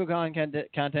 Lower alcohol content,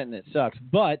 and it sucks.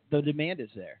 But the demand is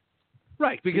there.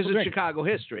 Right, because it's Chicago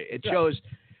history. It shows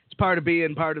it's part of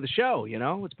being part of the show,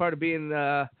 It's part of being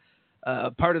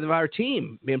part of our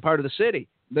team, being part of the city.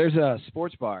 There's a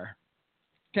sports bar,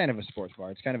 kind of a sports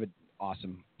bar. It's kind of an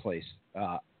awesome place.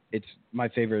 It's my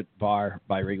favorite bar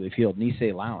by Wrigley Field,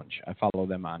 Nisei Lounge. I follow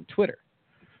them on Twitter.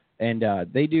 And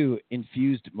they do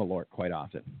infused Malort quite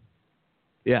often.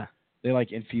 Yeah. They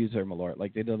infuse their Malort.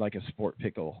 They did a sport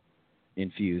pickle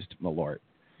infused Malort.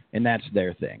 And that's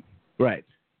their thing. Right.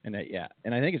 And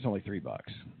and I think it's only $3.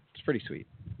 It's pretty sweet.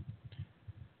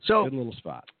 So good little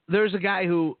spot. There's a guy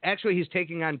who actually he's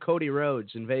taking on Cody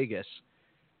Rhodes in Vegas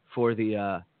for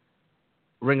the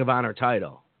Ring of Honor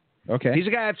title. Okay. He's a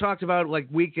guy I've talked about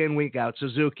week in, week out,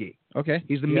 Suzuki. Okay.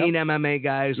 He's the mean MMA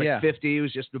guy who's 50. He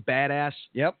was just a badass.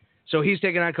 Yep. So he's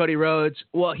taking on Cody Rhodes.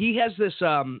 Well, he has this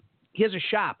he has a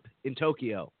shop in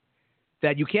Tokyo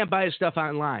that you can't buy his stuff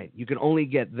online. You can only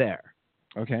get there.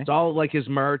 Okay. It's all his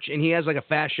merch, and he has a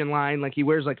fashion line. He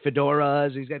wears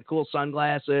fedoras. He's got cool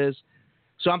sunglasses.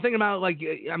 So I'm thinking about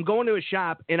I'm going to a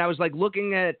shop, and I was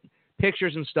looking at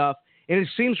pictures and stuff, and it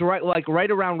seems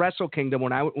right around Wrestle Kingdom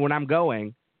when I'm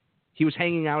going, he was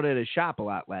hanging out at his shop a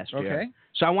lot last year. Okay.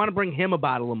 So I want to bring him a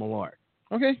bottle of Malort.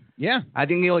 Okay. Yeah. I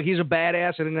think he's a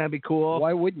badass. I think that'd be cool.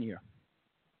 Why wouldn't you?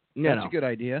 That's a good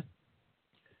idea.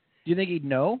 Do you think he'd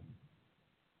know?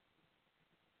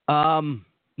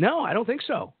 No, I don't think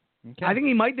so. Okay. I think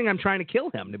he might think I'm trying to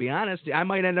kill him, to be honest. I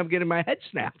might end up getting my head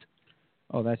snapped.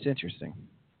 Oh, that's interesting.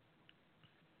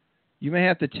 You may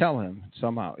have to tell him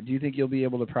somehow. Do you think you'll be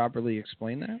able to properly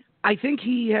explain that? I think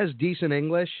he has decent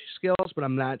English skills, but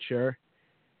I'm not sure.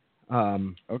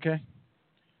 Okay.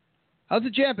 How's the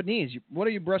Japanese? What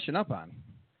are you brushing up on?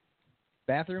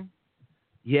 Bathroom?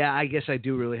 Yeah, I guess I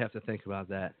do really have to think about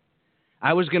that.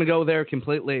 I was going to go there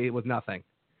completely with nothing.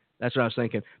 That's what I was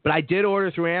thinking. But I did order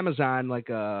through Amazon like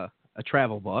a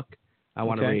travel book I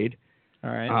want to read. All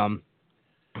right.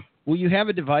 Will you have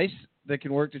a device that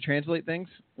can work to translate things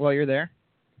while you're there?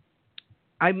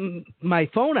 My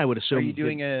phone, I would assume. Are you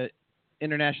doing a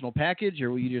international package,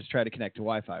 or will you just try to connect to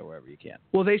Wi-Fi wherever you can?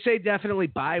 Well, they say definitely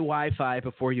buy Wi-Fi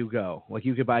before you go. Like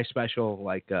you could buy special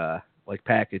like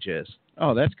packages.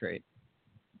 Oh, that's great.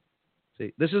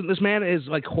 See, this man is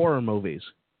like horror movies.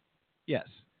 Yes.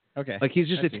 Okay. Like he's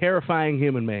just a terrifying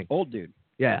human being. Old dude.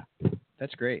 Yeah.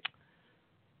 That's great.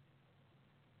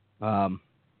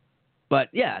 But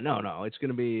yeah, no, it's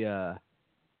gonna be weird.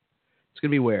 It's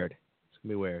gonna be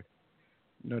weird.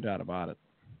 No doubt about it.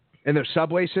 And their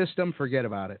subway system, forget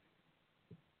about it.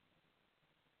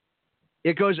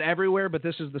 It goes everywhere, but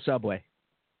this is the subway.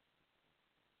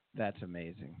 That's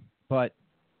amazing. But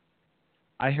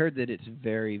I heard that it's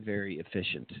very, very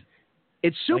efficient.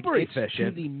 It's super It's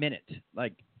efficient. to the minute.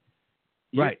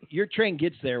 Right. Your train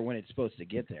gets there when it's supposed to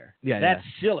get there. Yeah, That's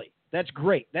silly. That's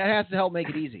great. That has to help make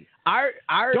it easy. Ours,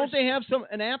 don't they have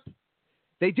an app?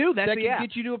 They do. That's that the can app.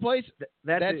 get you to a place.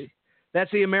 That's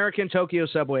the American Tokyo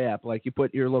subway app. Like you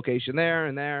put your location there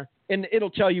and there, and it'll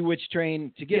tell you which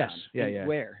train to get on. Yeah.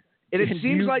 Where. And it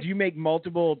seems like do you make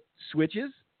multiple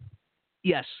switches?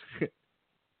 Yes.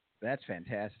 That's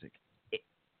fantastic.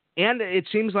 And it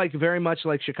seems like very much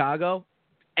like Chicago.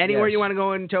 Anywhere you want to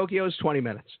go in Tokyo is 20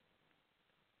 minutes.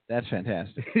 That's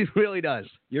fantastic. It really does.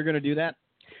 You're going to do that?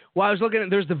 Well, I was looking at,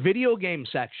 there's the video game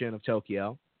section of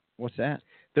Tokyo. What's that?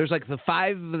 There's like the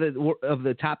 5 of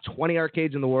the top 20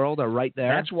 arcades in the world are right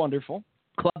there. That's wonderful.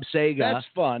 Club Sega. That's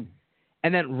fun.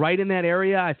 And then right in that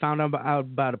area, I found out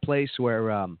about a place where...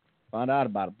 Found out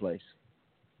about a place.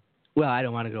 Well, I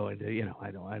don't want to go into,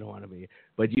 I don't want to be...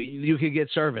 But you could get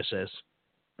services.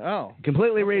 Oh.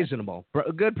 Completely reasonable.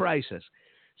 Good prices.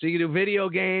 So you can do video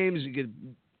games. You could,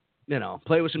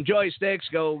 play with some joysticks.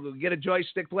 Go get a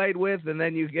joystick played with, and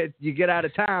then you get out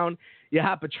of town. You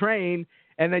hop a train,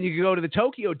 and then you can go to the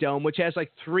Tokyo Dome, which has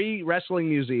like 3 wrestling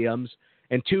museums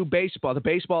and 2 baseball. The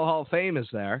Baseball Hall of Fame is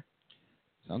there.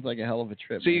 Sounds like a hell of a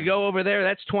trip. So you go over there.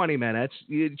 That's 20 minutes.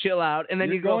 You chill out, and then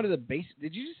you're you go going to the base.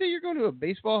 Did you just say you're going to a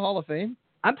Baseball Hall of Fame?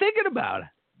 I'm thinking about it.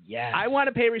 Yeah. I want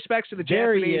to pay respects to the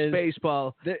Japanese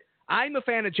baseball. I'm a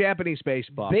fan of Japanese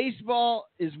baseball. Baseball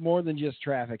is more than just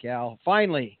traffic, Al.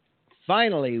 Finally,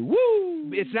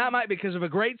 woo! It's not because of a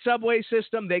great subway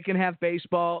system. They can have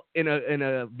baseball in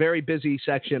a very busy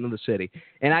section of the city,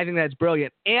 and I think that's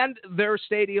brilliant. And their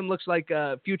stadium looks like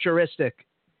futuristic.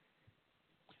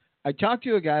 I talked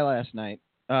to a guy last night.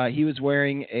 He was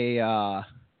wearing I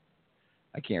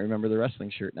can't remember the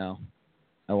wrestling shirt now.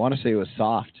 I want to say it was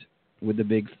soft with the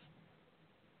big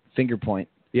finger point.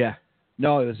 Yeah.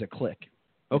 No, it was a Click.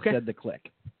 Okay. It said the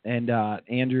Click. And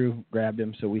Andrew grabbed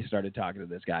him, so we started talking to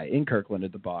this guy in Kirkland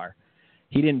at the bar.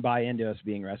 He didn't buy into us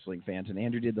being wrestling fans, and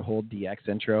Andrew did the whole DX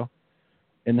intro.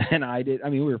 And then I did. I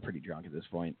mean, we were pretty drunk at this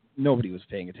point. Nobody was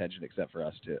paying attention except for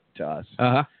us to us.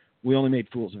 Uh-huh. We only made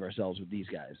fools of ourselves with these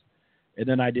guys. And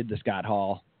then I did the Scott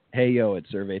Hall, hey, yo,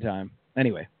 it's survey time.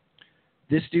 Anyway,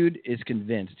 this dude is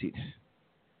convinced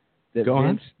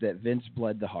that Vince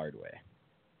bled the hard way.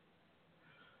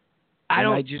 I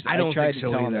don't tried think to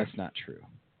so tell him either. that's not true.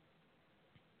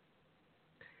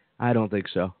 I don't think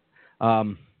so.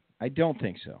 I don't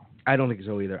think so. I don't think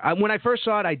so either. When I first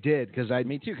saw it, I did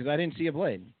Me too, because I didn't see a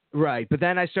blade. Right, but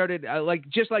then I started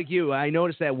just like you. I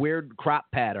noticed that weird crop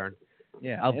pattern.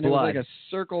 Yeah, of and blood. it was like a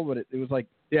circle, but it was like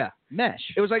mesh.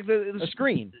 It was like the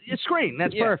screen. A screen.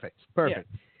 That's perfect. Perfect.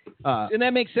 Yeah. And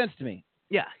that makes sense to me.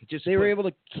 Yeah, they were able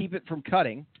to keep it from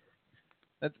cutting.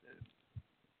 It's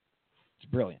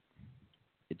brilliant.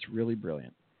 It's really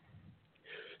brilliant.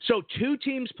 So 2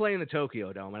 teams play in the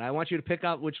Tokyo Dome, and I want you to pick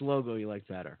out which logo you like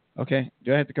better. Okay.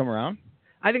 Do I have to come around?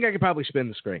 I think I could probably spin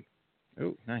the screen.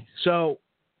 Oh, nice. So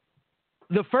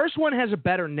the first one has a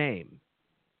better name.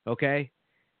 Okay,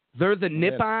 they're the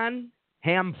Nippon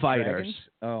Ham Fighters. Dragons?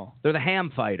 Oh, they're the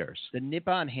Ham Fighters. The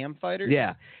Nippon Ham Fighters.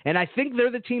 Yeah, and I think they're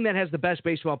the team that has the best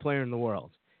baseball player in the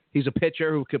world. He's a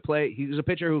pitcher who could play. He's a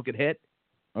pitcher who could hit.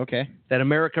 Okay. That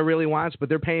America really wants, but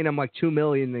they're paying him like $2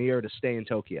 million a year to stay in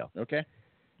Tokyo. Okay.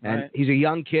 And he's a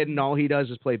young kid, and all he does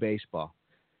is play baseball.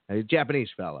 A Japanese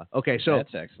fella. Okay, so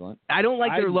that's excellent. I don't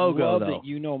like their logo, love though. that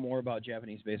you know more about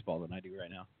Japanese baseball than I do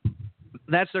right now.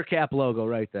 That's their cap logo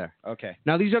right there. Okay.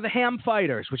 Now, these are the Ham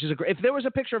Fighters, which is if there was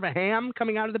a picture of a ham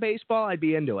coming out of the baseball, I'd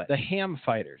be into it. The Ham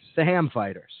Fighters. The Ham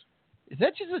Fighters. Is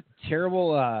that just a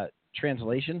terrible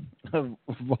translation of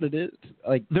what it is?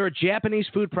 Like, they're a Japanese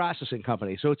food processing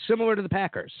company, so it's similar to the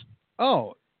Packers.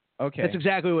 Oh, okay. That's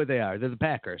exactly what they are. They're the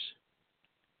Packers.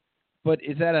 But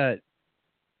is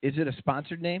it a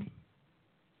sponsored name?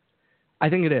 I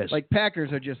think it is. Like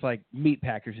Packers are just like meat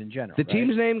packers in general. The right?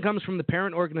 team's name comes from the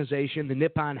parent organization, the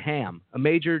Nippon Ham, a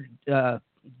major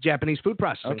Japanese food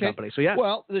processing company. So yeah.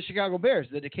 Well, the Chicago Bears,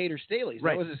 the Decatur Staleys.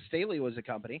 Right. Staley was a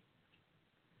company.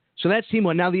 So that's team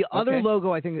one. Now the other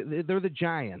logo, I think they're the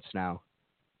Giants now,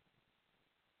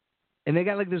 and they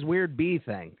got like this weird bee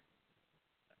thing.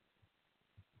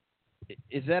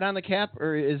 Is that on the cap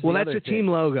or is? Well, the that's other a team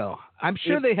thing? logo. I'm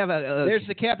sure they have a. There's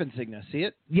the cap insignia. See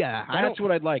it? Yeah, That's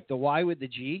what I'd like. The Y with the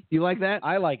G. You like that?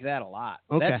 I like that a lot.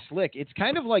 Okay. That's slick. It's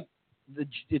kind of like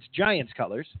it's Giants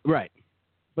colors, right?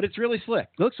 But it's really slick.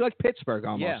 Looks like Pittsburgh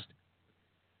almost. Yeah.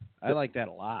 I like that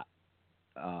a lot.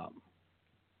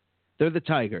 They're the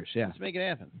Tigers. Yeah. Let's make it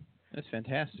happen. That's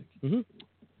fantastic. Mm-hmm.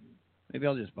 Maybe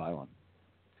I'll just buy one.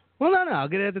 Well, no, I'll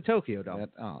get it at the Tokyo Dome.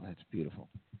 That's beautiful.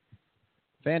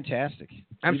 Fantastic.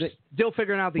 I'm still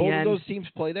figuring out the both end. of those teams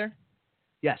play there?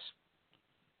 Yes.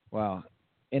 Wow.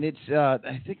 And it's,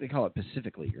 I think they call it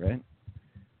Pacific League, right?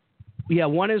 Yeah,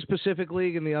 one is Pacific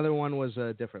League and the other one was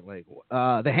a different league.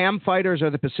 The Ham Fighters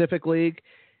are the Pacific League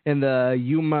and the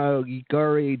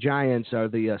Yomiuri Giants are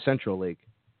the Central League.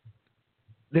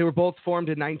 They were both formed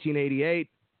in 1988.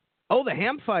 Oh, the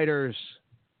Ham Fighters.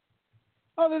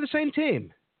 Oh, they're the same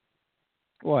team.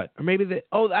 What? Or maybe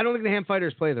I don't think the Ham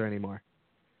Fighters play there anymore.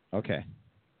 Okay.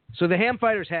 So the Ham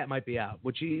Fighters hat might be out,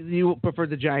 which you prefer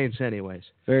the Giants anyways.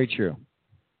 Very true.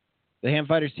 The Ham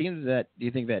Fighters team, do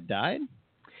you think that died?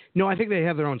 No, I think they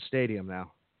have their own stadium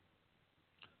now.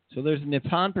 So there's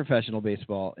Nippon Professional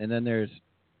Baseball, and then there's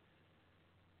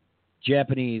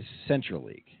Japanese Central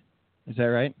League. Is that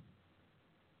right?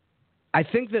 I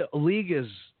think the league is,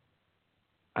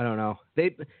 I don't know.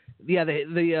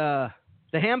 The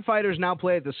Ham Fighters now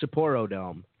play at the Sapporo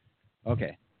Dome.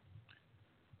 Okay.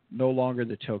 No longer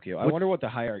the Tokyo. I wonder what the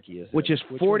hierarchy is. Which is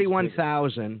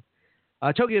 41,000.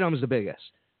 Tokyo Dome is the biggest.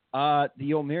 The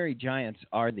Yomiuri Giants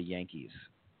are the Yankees.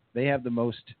 They have the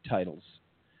most titles.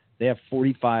 They have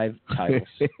 45 titles.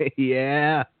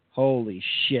 Yeah. Holy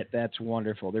shit, that's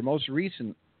wonderful. Their most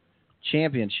recent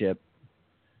championship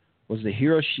was the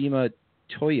Hiroshima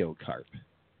Toyo Carp.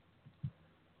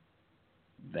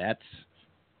 That's...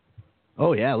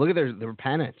 Oh, yeah. Look at their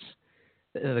pennants.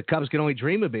 The Cubs can only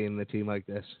dream of being the team like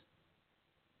this.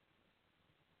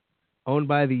 Owned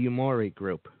by the Yomiuri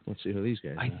Group. Let's see who these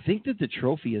guys are. I think that the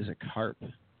trophy is a carp.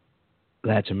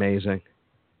 That's amazing.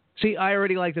 See, I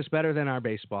already like this better than our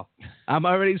baseball. I'm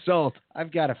already sold.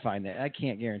 I've got to find that. I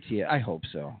can't guarantee it. I hope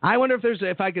so. I wonder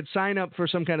if I could sign up for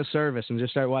some kind of service and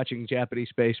just start watching Japanese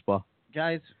baseball.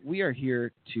 Guys, we are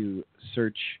here to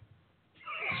search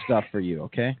stuff for you,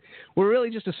 okay? We're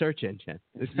really just a search engine.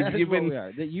 That is what we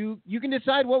are. That you can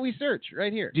decide what we search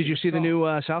right here. Did you see the new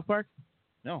South Park?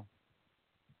 No.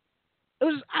 It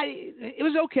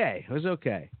was okay. It was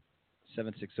okay.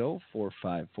 760-454-8834.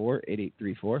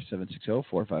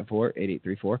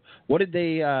 760-454-8834.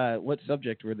 What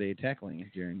subject were they tackling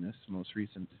during this most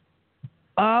recent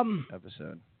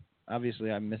episode?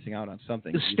 Obviously, I'm missing out on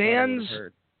something. Stan's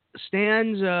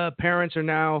parents are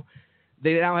now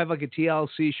have like a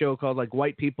TLC show called like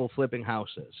White People Flipping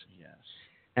Houses. Yes.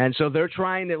 And so they're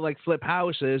trying to like flip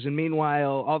houses, and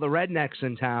meanwhile, all the rednecks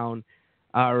in town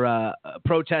are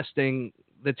protesting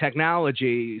the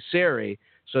technology, Siri.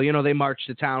 So, they march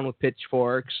to town with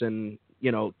pitchforks and,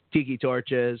 tiki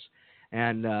torches.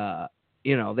 And,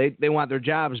 they want their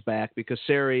jobs back because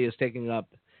Siri is taking up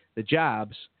the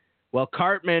jobs. Well,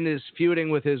 Cartman is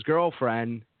feuding with his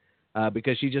girlfriend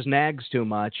because she just nags too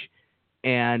much.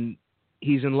 And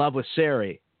he's in love with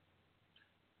Siri.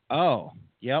 Oh,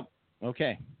 yep.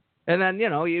 Okay. And then,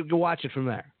 you can watch it from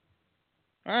there.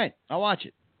 All right. I'll watch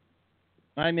it.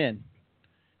 I'm in.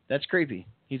 That's creepy.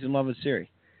 He's in love with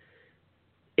Siri.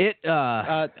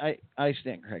 I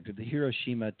stand corrected. The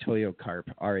Hiroshima Toyo Carp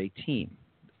are a team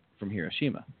from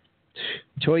Hiroshima.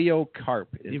 Toyo Carp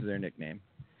is their nickname.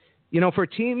 For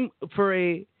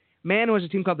a man who has a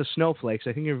team called the Snowflakes,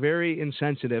 I think you're very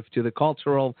insensitive to the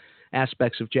cultural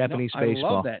aspects of Japanese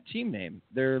baseball. I love that team name.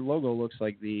 Their logo looks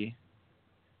like the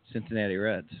Cincinnati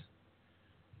Reds.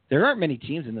 There aren't many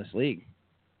teams in this league.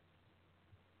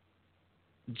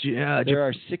 There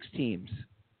are 6 teams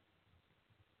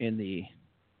in the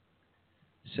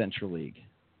Central League.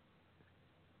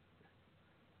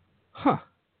 Huh.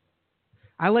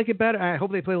 I like it better. I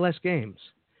hope they play less games.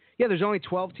 Yeah, there's only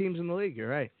 12 teams in the league. You're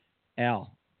right.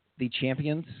 Al, the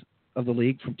champions of the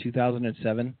league from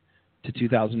 2007 to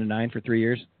 2009 for 3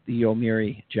 years, the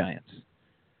Yomiuri Giants.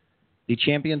 The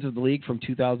champions of the league from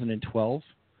 2012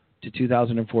 to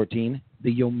 2014,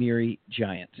 the Yomiuri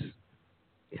Giants.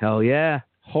 Hell yeah.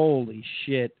 Holy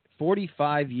shit.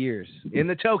 45 years. In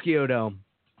the Tokyo Dome.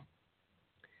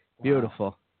 Wow.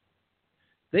 Beautiful.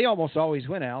 They almost always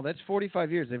win, Al. That's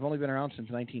 45 years. They've only been around since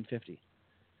 1950.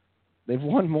 They've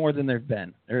won more than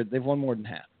they've won more than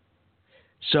half.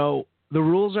 So the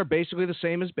rules are basically the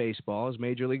same as baseball, as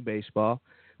Major League Baseball.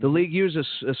 The league uses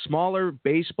a smaller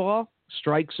baseball,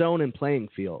 strike zone, and playing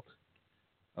field.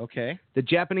 Okay. The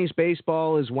Japanese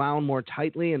baseball is wound more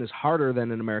tightly and is harder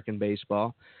than an American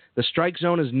baseball. The strike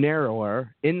zone is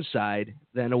narrower inside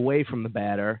than away from the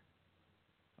batter.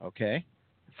 Okay.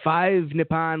 5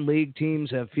 Nippon League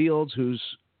teams have fields whose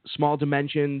small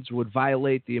dimensions would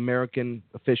violate the American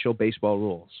official baseball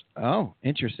rules. Oh,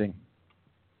 interesting.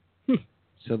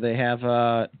 So they have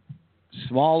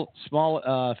small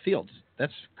fields.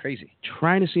 That's crazy.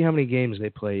 Trying to see how many games they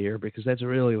play here because that's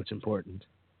really what's important.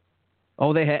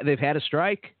 Oh, they've had a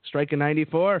strike in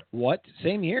 '94. What?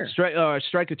 Same year?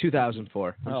 Strike of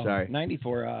 2004. I'm sorry.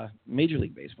 94. Major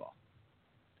League Baseball.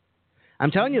 I'm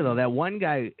telling you though, that one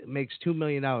guy makes $2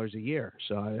 million a year,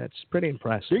 so that's pretty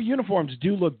impressive. Their uniforms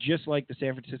do look just like the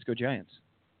San Francisco Giants.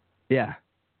 Yeah,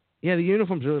 the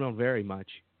uniforms really don't vary much.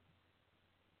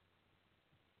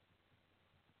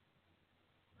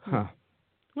 Huh.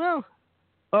 Well,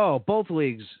 both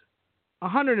leagues,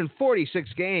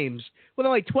 146 games with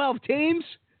only 12 teams.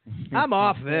 I'm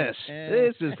off this.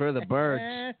 This is for the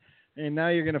birds. And now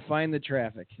you're going to find the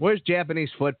traffic. Where's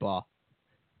Japanese football?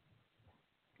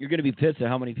 You're going to be pissed at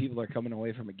how many people are coming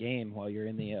away from a game while you're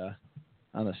in the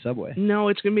on the subway. No,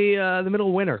 it's going to be the middle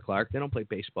of winter, Clark. They don't play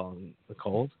baseball in the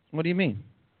cold. What do you mean?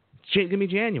 It's going to be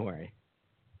January.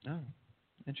 Oh,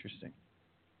 interesting.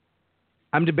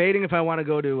 I'm debating if I want to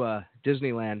go to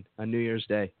Disneyland on New Year's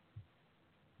Day.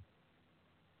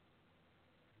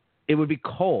 It would be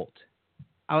cold.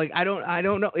 I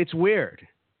don't know. It's weird.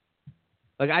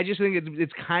 Like I just think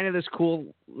it's kind of this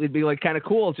cool. It'd be like kind of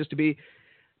cool just to be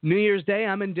New Year's Day.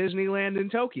 I'm in Disneyland in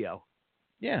Tokyo.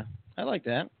 Yeah, I like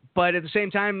that. But at the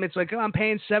same time, it's like I'm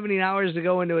paying $70 to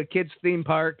go into a kids' theme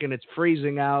park, and it's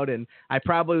freezing out, and I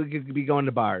probably could be going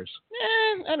to bars.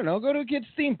 I don't know. Go to a kids'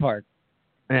 theme park.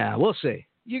 Yeah, we'll see.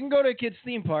 You can go to a kids'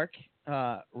 theme park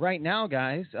right now,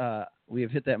 guys. We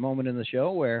have hit that moment in the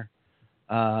show where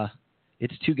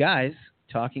it's two guys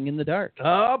talking in the dark.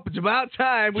 Oh, it's about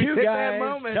time. We hit guys that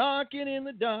moment. Talking in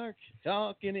the dark.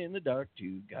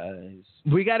 Two guys.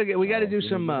 We got to do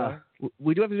some.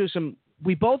 We do have to do some.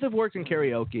 We both have worked in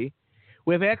karaoke.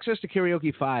 We have access to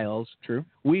karaoke files. True.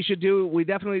 We should do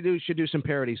some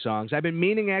parody songs. I've been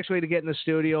meaning actually to get in the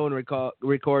studio and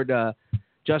record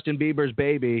Justin Bieber's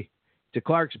Baby to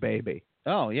Clark's Baby.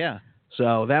 Oh yeah.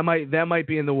 So that might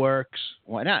be in the works.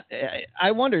 Why not?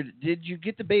 I wondered, did you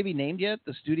get the baby named yet?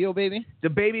 The studio baby? The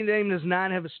baby name does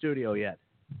not have a studio yet.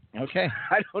 Okay.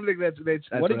 I don't think that's made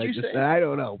sense. What did you say? I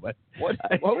don't know, but what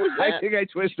was that? I think I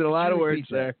twisted a lot of words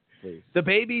there. Please. The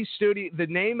baby studio. The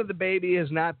name of the baby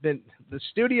has not been. The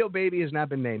studio baby has not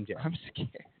been named yet. I'm scared.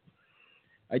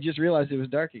 I just realized it was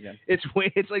dark again. It's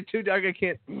like too dark. I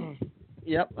can't.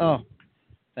 Yep. Oh,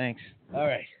 thanks. All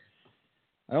right.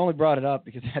 I only brought it up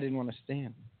because I didn't want to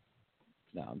stand.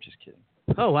 No, I'm just kidding.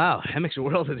 Oh wow, that makes a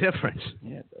world of difference.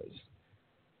 Yeah, it does.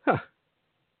 Huh.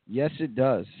 Yes, it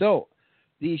does. So,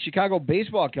 the Chicago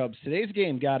Baseball Cubs, today's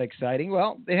game got exciting.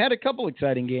 Well, they had a couple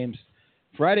exciting games.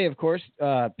 Friday, of course,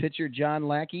 pitcher John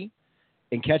Lackey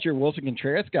and catcher Wilson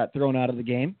Contreras got thrown out of the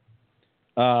game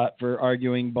for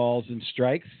arguing balls and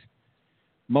strikes.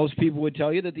 Most people would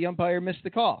tell you that the umpire missed the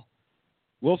call.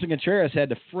 Wilson Contreras had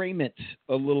to frame it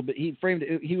a little bit. He framed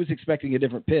it. He was expecting a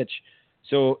different pitch,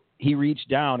 so he reached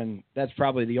down, and that's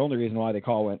probably the only reason why the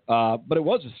call went. But it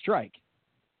was a strike.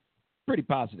 Pretty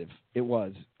positive it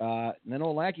was. And then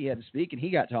old Lackey had to speak, and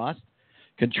he got tossed.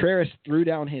 Contreras threw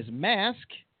down his mask,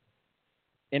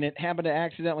 and it happened to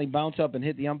accidentally bounce up and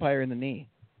hit the umpire in the knee.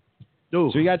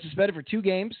 Ooh. So he got suspended for 2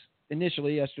 games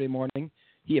initially yesterday morning.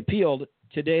 He appealed.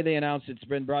 Today they announced it's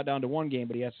been brought down to 1 game,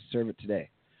 but he has to serve it today.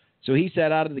 So he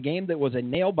sat out of the game that was a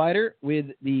nail-biter with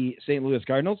the St. Louis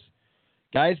Cardinals.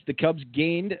 Guys, the Cubs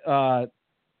gained.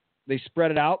 They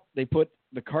spread it out. They put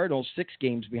the Cardinals 6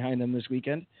 games behind them this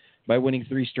weekend by winning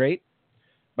 3 straight.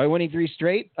 By winning 3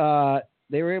 straight,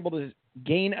 they were able to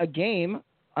gain a game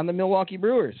on the Milwaukee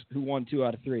Brewers, who won 2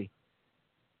 out of 3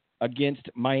 against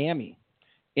Miami.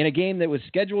 In a game that was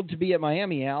scheduled to be at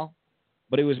Miami, Al,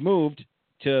 but it was moved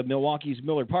to Milwaukee's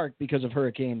Miller Park because of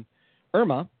Hurricane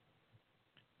Irma,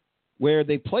 where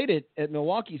they played it at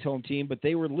Milwaukee's home team, but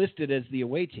they were listed as the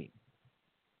away team.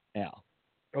 Al.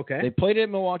 Okay. They played it at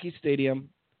Milwaukee Stadium.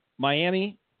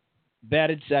 Miami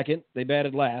batted second. They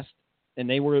batted last, and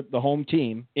they were the home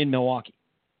team in Milwaukee,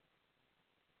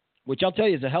 which I'll tell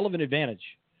you is a hell of an advantage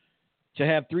to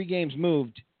have 3 games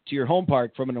moved to your home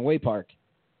park from an away park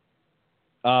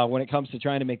when it comes to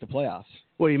trying to make the playoffs.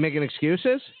 What, are you making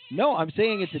excuses? No, I'm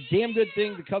saying it's a damn good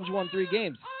thing the Cubs won 3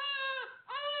 games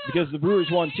because the Brewers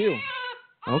won 2.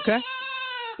 Okay.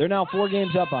 They're now 4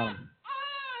 games up on them.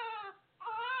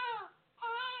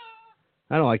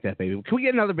 I don't like that baby. Can we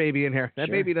get another baby in here? That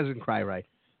Sure. baby doesn't cry right.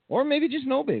 Or maybe just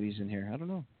no babies in here. I don't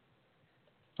know.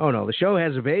 Oh, no. The show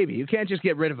has a baby. You can't just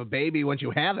get rid of a baby once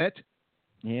you have it.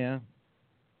 Yeah.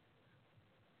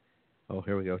 Oh,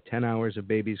 here we go. 10 hours of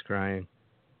babies crying.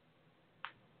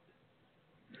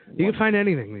 You can find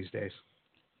anything these days.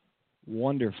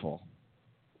 Wonderful.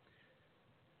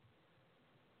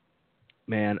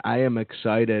 Man, I am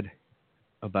excited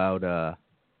about...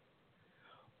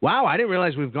 Wow, I didn't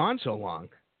realize we've gone so long.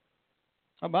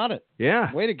 How about it?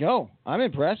 Yeah. Way to go. I'm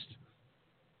impressed.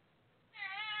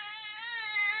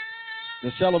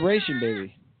 The celebration,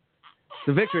 baby.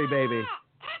 The victory, baby.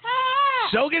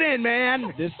 Soak it in,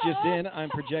 man. This just in,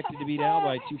 I'm projected to beat Al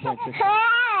by 2.6.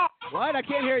 What? I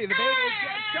can't hear you. The baby is...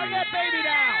 Shut that baby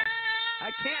down.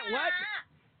 I can't...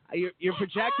 What? You're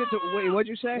projected to... Wait, what'd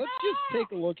you say? Let's just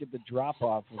take a look at the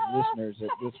drop-off of listeners at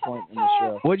this point in the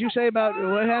show. What'd you say about...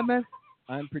 What happened?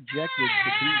 I'm projected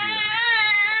to beat you.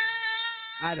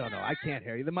 I don't know. I can't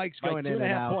hear you. The mic's By going in and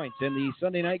 2.5 out. points, and the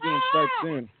Sunday night game starts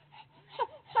soon.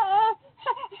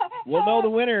 We'll know the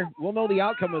winner. We'll know the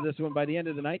outcome of this one by the end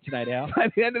of the night tonight, Al. By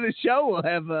the end of the show,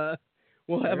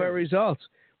 we'll have our results.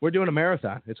 We're doing a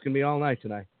marathon. It's going to be all night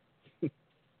tonight.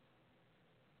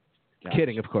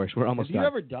 Kidding, of course. We're almost Have you done.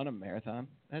 ever done a marathon?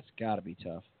 That's got to be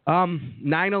tough.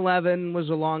 9/11 was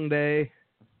a long day.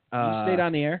 You stayed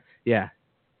on the air? Yeah.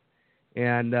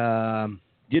 And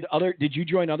did you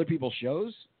join other people's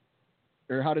shows,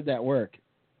 or how did that work?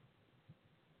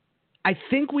 I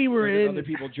think we were or did in. Other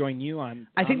people join you on.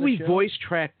 I think the we show? voice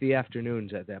tracked the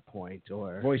afternoons at that point,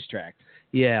 or voice tracked.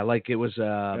 Yeah, like it was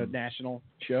a national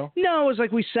show. No, it was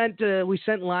like we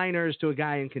sent liners to a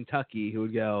guy in Kentucky who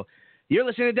would go, "You're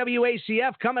listening to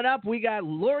WACF. Coming up, we got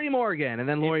Lori Morgan," and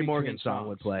then Lori Morgan's song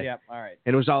would play. Yep, all right.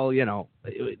 And it was all,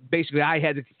 basically I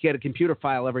had to get a computer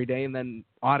file every day and then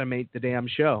automate the damn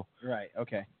show. Right.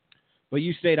 Okay. But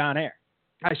you stayed on air.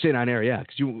 I stayed on air, yeah,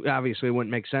 because you obviously it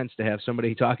wouldn't make sense to have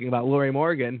somebody talking about Lori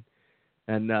Morgan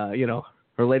and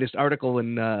her latest article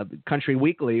in Country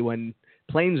Weekly when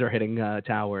planes are hitting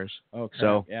towers. Okay.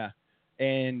 So yeah,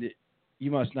 and you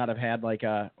must not have had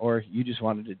or you just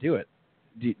wanted to do it.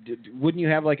 Wouldn't you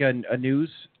have like a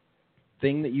news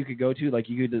thing that you could go to? Like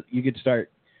you could start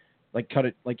cut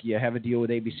it, like you have a deal with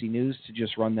ABC News to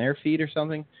just run their feed or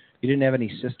something. You didn't have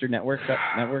any sister networks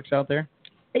out there.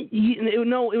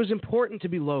 No, it was important to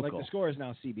be local. Like the Score is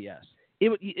now CBS.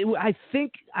 I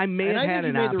think I may have had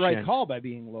an option. I think you made the right call by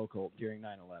being local during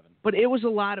 9/11. But it was a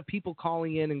lot of people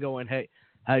calling in and going, "Hey,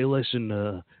 listen,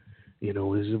 this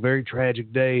is a very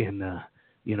tragic day, and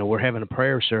we're having a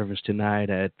prayer service tonight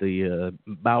at the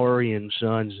Bowery and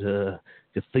Sons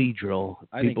Cathedral.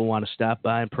 People want to stop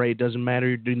by and pray. It doesn't matter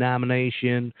your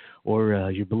denomination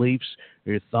or your beliefs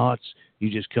or your thoughts. You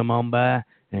just come on by."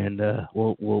 And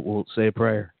we'll say a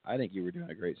prayer. I think you were doing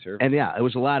a great service. And yeah, it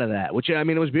was a lot of that. Which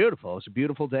it was beautiful. It was a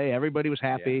beautiful day. Everybody was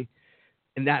happy,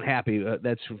 and not happy.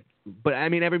 But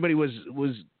everybody was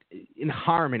in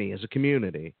harmony as a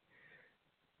community.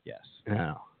 Yes.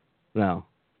 No.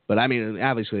 But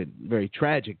obviously, a very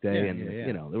tragic day,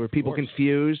 there were people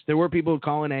confused. There were people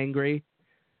calling angry.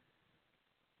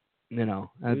 It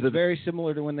was very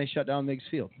similar to when they shut down Meigs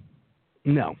Field.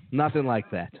 No, nothing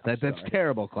like that. That's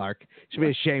terrible, Clark. You should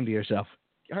be ashamed of yourself.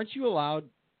 Aren't you allowed,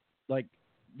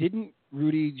 didn't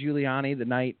Rudy Giuliani, the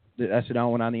night that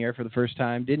SNL went on the air for the first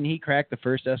time, didn't he crack the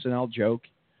first SNL joke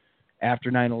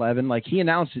after 9/11? He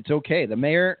announced it's okay. The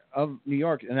mayor of New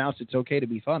York announced it's okay to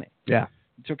be funny. Yeah.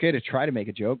 It's okay to try to make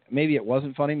a joke. Maybe it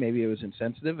wasn't funny. Maybe it was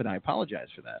insensitive, and I apologize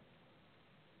for that.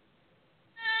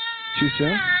 Too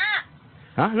soon?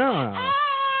 Huh? No.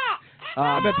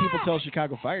 I bet people tell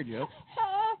Chicago Fire jokes.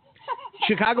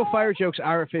 Chicago Fire jokes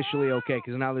are officially okay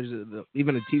because now there's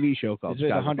even a TV show called Is it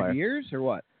Chicago 100 Fire. years or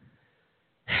what?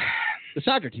 The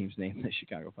soccer team's named the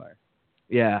Chicago Fire.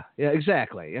 Yeah,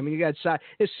 exactly. You got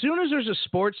as soon as there's a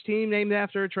sports team named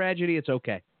after a tragedy, it's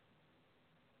okay.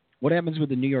 What happens with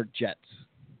the New York Jets?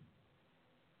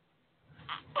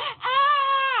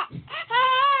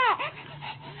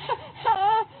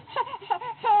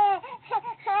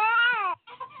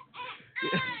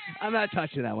 I'm not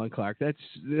touching that one, Clark. That's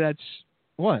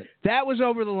what? That was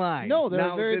over the line. No, they're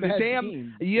now, a very bad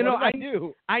team. You know,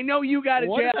 I know you got a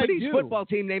What did I Japanese do? football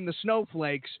team named the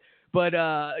Snowflakes, but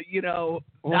you know,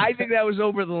 I think that was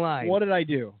over the line. What did I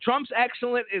do? Trump's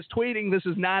excellent is tweeting this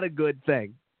is not a good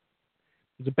thing.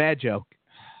 It's a bad joke.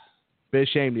 Be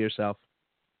ashamed of yourself.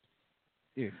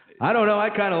 Dude. I don't know. I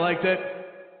kind of liked it.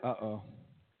 Uh-oh.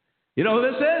 You know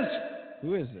who this is?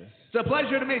 Who is this? It's a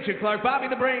pleasure to meet you, Clark. Bobby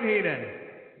the Brain Heenan.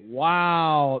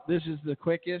 Wow. This is the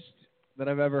quickest that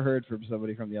I've ever heard from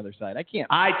somebody from the other side. I can't.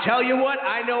 I tell you what,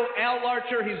 I know Al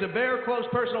Larcher. He's a very close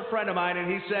personal friend of mine,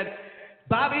 and he said,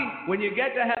 Bobby, when you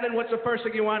get to heaven, what's the first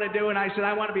thing you want to do? And I said,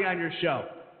 I want to be on your show.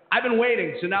 I've been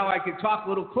waiting, so now I can talk a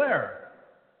little clearer.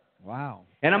 Wow.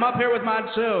 And I'm up here with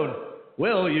Monsoon.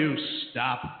 Will you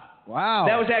stop? Wow.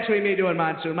 That was actually me doing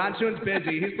Monsoon. Monsoon's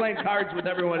busy. He's playing cards with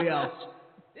everybody else.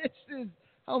 This is,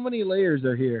 how many layers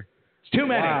are here? It's too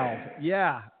many. Wow.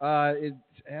 Yeah.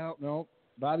 No.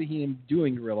 Bobby Heenan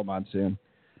doing Gorilla Monsoon.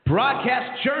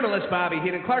 Broadcast journalist Bobby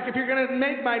Heenan. Clark, if you're going to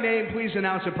make my name, please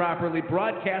announce it properly.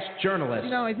 Broadcast journalist.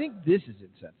 You know, I think this is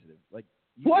insensitive. Like,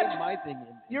 you what? did my thing.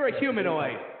 You're a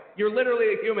humanoid. You're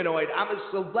literally a humanoid. I'm a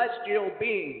celestial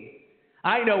being.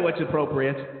 I know what's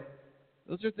appropriate.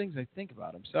 Those are things I think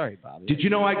about. I'm sorry, Bobby. Did you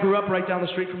know I grew up right down the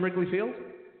street from Wrigley Field?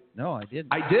 No, I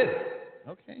didn't. I did.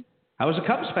 Okay. I was a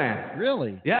Cubs fan.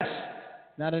 Really? Yes.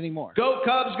 Not anymore. Go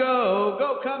Cubs, go!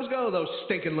 Go Cubs, go! Those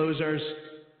stinking losers.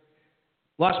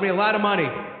 Lost me a lot of money.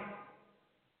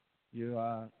 You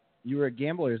were a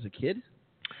gambler as a kid?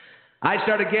 I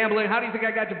started gambling. How do you think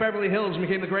I got to Beverly Hills and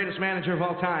became the greatest manager of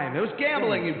all time? It was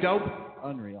gambling, you dope.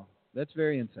 Unreal. That's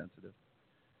very insensitive.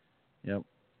 Yep.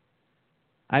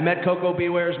 I met Coco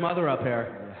Beware's mother up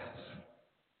here. Yes.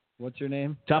 What's her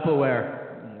name?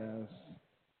 Tupperware. Yes.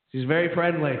 She's very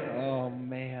friendly. Oh,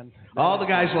 man. All the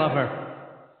guys love her.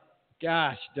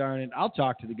 Gosh darn it. I'll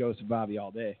talk to the ghost of Bobby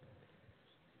all day.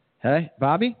 Hey,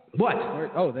 Bobby? What?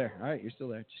 Oh, there. All right, you're still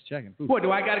there. Just checking. Ooh. What,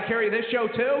 do I got to carry this show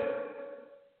too?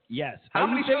 Yes. How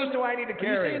many shows do I need to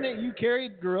carry? Are you saying that you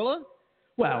carried Gorilla?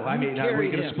 Well, I mean, are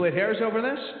we going to split hairs over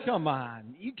this? Come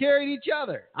on. You carried each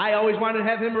other. I always wanted to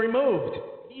have him removed.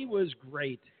 He was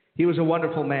great. He was a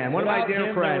wonderful man. One of my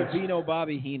dear friends. There would be no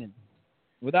Bobby Heenan.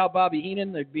 Without Bobby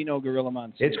Heenan, there'd be no Gorilla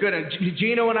Monsoon. It's good.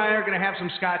 Gino and I are going to have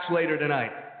some scotch later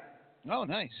tonight. Oh,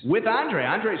 nice. With Andre.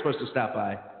 Andre's supposed to stop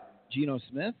by. Gino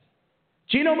Smith?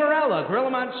 Gino Morella, Gorilla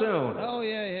Monsoon. Oh,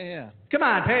 yeah. Come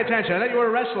on, pay attention. I thought you were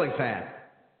a wrestling fan.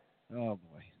 Oh,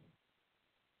 boy.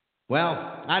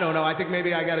 Well, I don't know. I think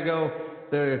maybe I got to go.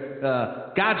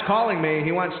 God's calling me.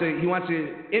 He wants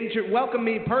to welcome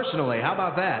me personally. How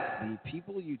about that? The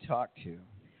people you talk to.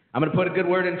 I'm going to put a good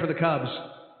word in for the Cubs.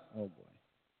 Oh, boy.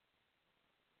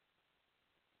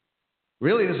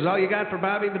 Really? This is all you got for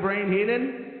Bobby the Brain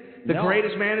Heenan? The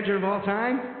greatest manager of all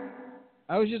time?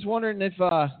 I was just wondering if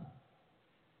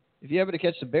you happen to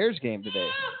catch the Bears game today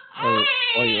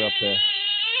while you're up there.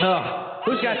 Oh,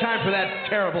 who's got time for that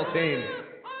terrible team?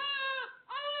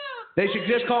 They should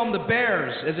just call them the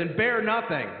Bears, as in bear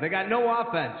nothing. They got no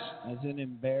offense. As in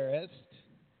embarrassed?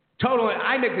 Totally.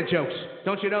 I make the jokes.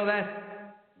 Don't you know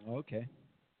that? Okay.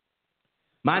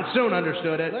 Monsoon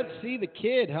understood it. Let's see the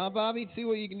kid, huh, Bobby? See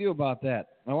what you can do about that.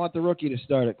 I want the rookie to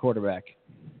start at quarterback.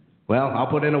 Well, I'll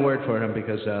put in a word for him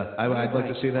because I'd like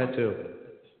to see that too.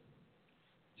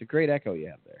 It's a great echo you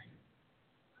have there.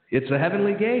 It's the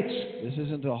heavenly gates. This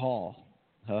isn't a hall,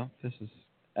 huh? This is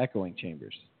echoing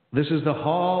chambers. This is the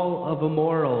Hall of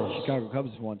Immortals. Chicago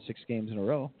Cubs have won 6 games in a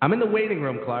row. I'm in the waiting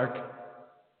room, Clark.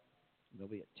 They'll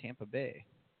be at Tampa Bay.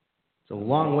 It's a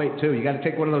long wait, too. You got to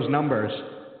take one of those numbers.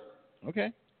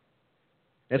 Okay.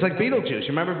 It's like Beetlejuice. You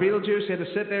remember Beetlejuice? You had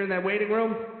to sit there in that waiting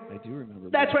room? I do remember.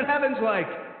 That's what heaven's like.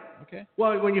 Okay.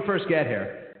 Well, when you first get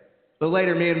here. But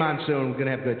later, me and Monsoon are going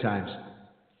to have good times.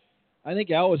 I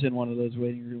think Al was in one of those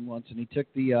waiting room once, and he took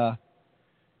the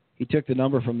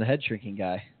number from the head shrinking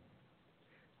guy.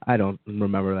 I don't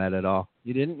remember that at all.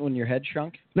 You didn't when your head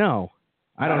shrunk? No.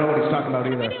 I don't know what he's talking about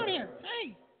either. What are we doing here?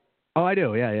 Hey. Oh, I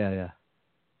do. Yeah.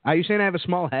 Are you saying I have a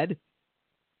small head?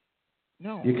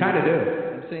 No. You kind of do.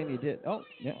 I'm saying you did. Oh,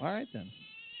 yeah. All right, then.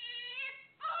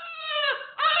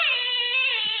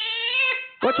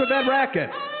 What's with that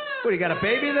racket? What, you got a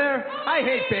baby there? I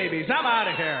hate babies. I'm out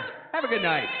of here. Have a good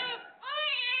night.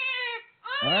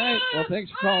 All right. Well, thanks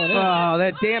for calling in. Oh,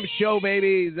 that damn show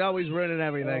baby is always ruining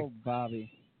everything. Oh,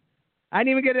 Bobby. I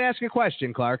didn't even get to ask a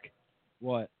question, Clark.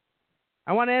 What?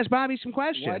 I want to ask Bobby some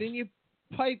questions. Why didn't you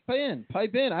pipe in?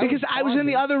 Because I was in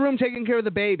the other room taking care of the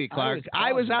baby, Clark.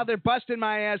 I was out there busting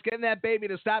my ass, getting that baby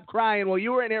to stop crying while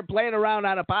you were in here playing around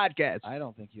on a podcast. I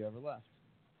don't think you ever left.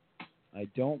 I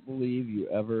don't believe you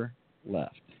ever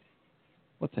left.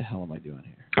 What the hell am I doing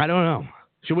here? I don't know.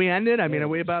 Should we end it? I mean, are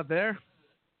we about there?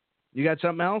 You got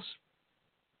something else?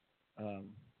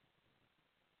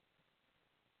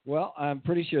 Well, I'm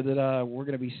pretty sure that we're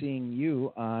going to be seeing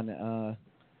you on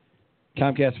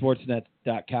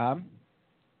ComcastSportsNet.com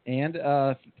and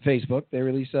Facebook. They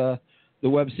release the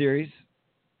web series,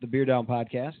 the Beer Down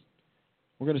Podcast.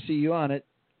 We're going to see you on it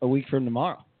a week from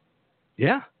tomorrow.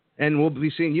 Yeah, and we'll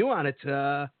be seeing you on it,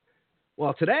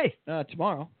 today.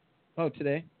 Tomorrow. Oh,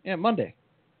 today. Yeah, Monday.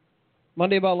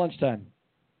 Monday about lunchtime.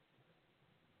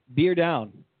 Beer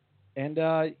Down. And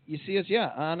you see us,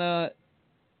 on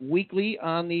weekly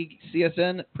on the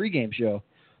CSN pregame show.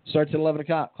 Starts at 11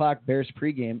 o'clock, Bears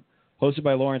pregame, hosted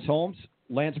by Lawrence Holmes.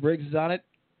 Lance Briggs is on it.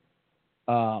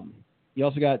 You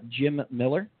also got Jim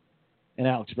Miller and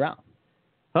Alex Brown.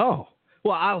 Oh,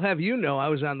 well, I'll have you know I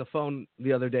was on the phone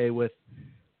the other day with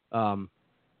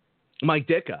Mike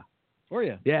Dicka. Were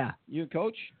you? Yeah. You and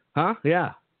Coach? Huh?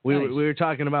 Yeah. We Nice. were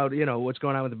talking about, what's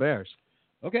going on with the Bears.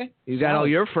 Okay. You got all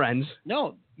your friends.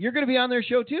 No, you're going to be on their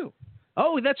show too.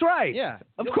 Oh, that's right. Yeah.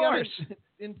 Of You'll be on course.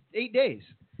 in 8 days.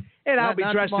 And I'll be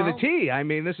not dressed tomorrow, to the T. I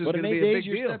mean, this is but going to in 8 be a days big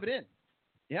you're deal. stepping in.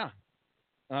 Yeah.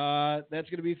 That's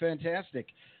going to be fantastic.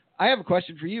 I have a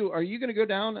question for you. Are you going to go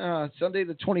down Sunday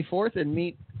the 24th and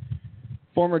meet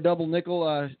former double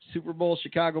nickel Super Bowl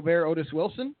Chicago Bear Otis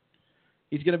Wilson?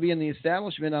 He's going to be in the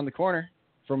establishment on the corner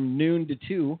from noon to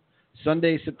 2,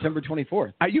 Sunday, September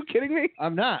 24th. Are you kidding me?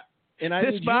 I'm not. And I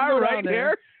This need bar you to go right down there,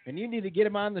 here? and you need to get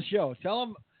him on the show. Tell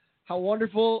him how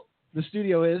wonderful the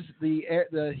studio is.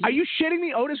 Are you shitting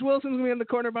me? Otis Wilson's going to be in the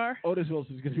corner bar? Otis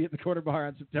Wilson's going to be at the corner bar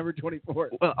on September 24th.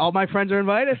 Well, all my friends are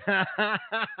invited? Otis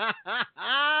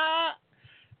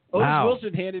Wow.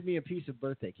 Wilson handed me a piece of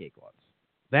birthday cake once.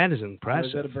 That is I was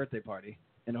impressive. at a birthday party,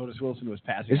 and Otis Wilson was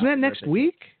passing Isn't out that the next birthday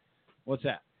week? cake. What's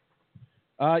that?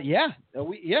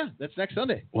 That's next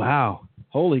Sunday. Wow.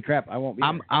 Holy crap, I won't be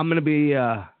I'm here. going to be,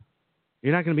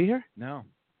 you're not going to be here? No.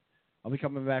 I'll be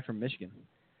coming back from Michigan.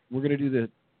 We're going to do the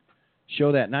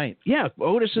show that night. Yeah,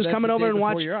 Otis So is that's coming the over day and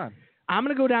before watch. You're on. I'm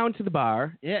going to go down to the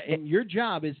bar. Yeah, and your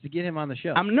job is to get him on the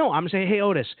show. I'm going to say, hey,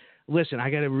 Otis, listen, I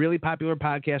got a really popular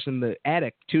podcast in the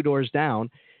attic 2 doors down,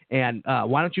 and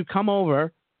why don't you come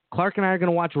over? Clark and I are going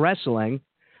to watch wrestling.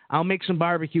 I'll make some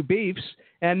barbecue beefs,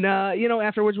 and,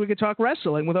 afterwards we could talk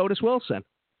wrestling with Otis Wilson.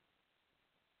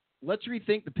 Let's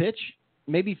rethink the pitch.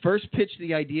 Maybe first pitch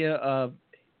the idea of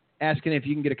asking if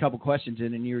you can get a couple questions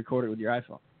in and you record it with your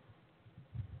iPhone.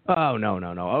 Oh, no.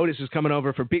 Otis is coming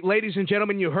over for ladies and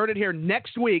gentlemen, you heard it here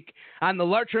next week on the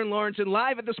Larcher and Lawrenson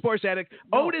live at the Sports Attic.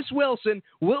 No. Otis Wilson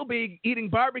will be eating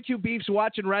barbecue beefs,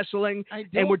 watching wrestling,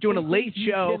 and we're doing a late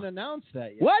show. You can announce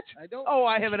that yet. What?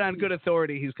 I have it on good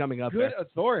authority. He's coming up Good there.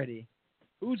 authority?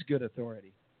 Who's good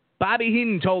authority? Bobby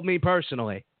Heenan told me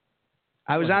personally.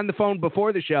 I was on the phone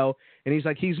before the show, and he's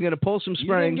like, he's going to pull some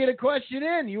strings. You didn't get a question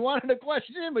in. You wanted a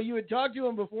question in, but you had talked to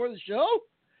him before the show?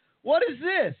 What is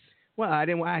this? Well, I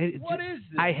didn't. What is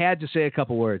this? I had to say a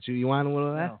couple words. You want a little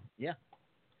of that? Oh, yeah.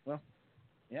 Well,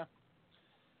 yeah.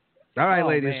 All right,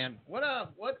 ladies. Man. What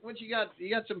you got? You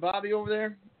got some Bobby over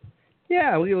there?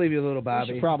 Yeah, we'll leave you a little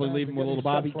Bobby. We should probably leave him with a little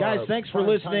Bobby. Guys, thanks for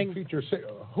listening. Feature.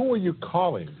 Who are you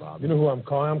calling, Bob? You know who I'm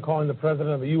calling? I'm calling the president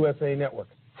of the USA Network.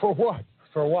 For what?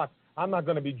 For what? I'm not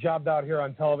going to be jobbed out here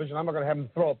on television. I'm not going to have them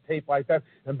throw up tape like that,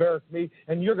 embarrass me,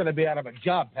 and you're going to be out of a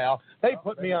job, pal. They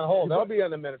put me on hold. They'll be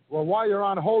in a minute. Well, while you're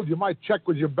on hold, you might check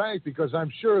with your bank because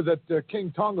I'm sure that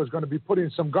King Tonga is going to be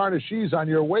putting some garnishes on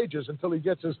your wages until he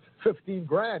gets his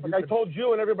 $15,000. Like I told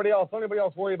you and everybody else. Don't anybody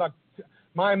else worry about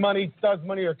my money, Stud's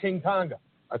money, or King Tonga.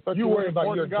 I thought you you were worry an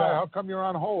about your important guy. job. How come you're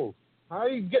on hold? How are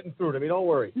you getting through to me? Don't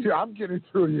worry. Yeah, I'm getting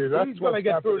through to you. That's He's going to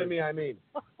get through to me, I mean.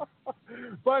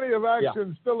 Plenty of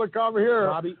action still to come here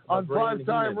Bobby, on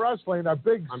Primetime Wrestling, a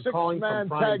big six-man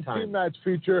tag team match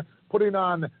feature, putting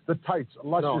on the tights,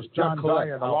 luscious John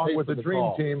Dyan, along with the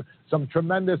Dream Team. Some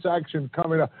tremendous action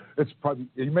coming up. It's probably,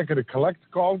 are you making a collect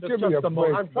call? Give me a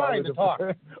break. I'm trying to talk.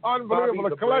 Unbelievable.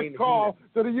 A collect call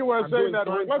to the USA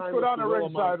Network. Let's go down to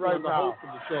ringside right now.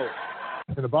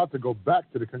 And about to go back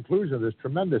to the conclusion of this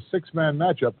tremendous six-man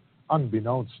matchup,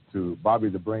 unbeknownst to Bobby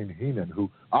the Brain Heenan,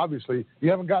 who obviously, you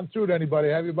haven't gotten through to anybody,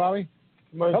 have you, Bobby?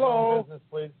 Hello.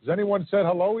 Business, Has anyone said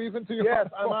hello even to you? Yes,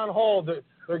 I'm on hold.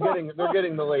 They're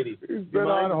getting the lady. He's been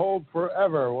on hold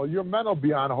forever. Well, your men will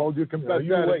be on hold. You can bet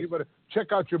that. You better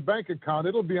check out your bank account.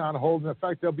 It'll be on hold. And in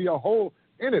fact, there'll be a hole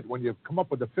in it when you come up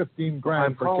with the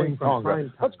 $15,000 for King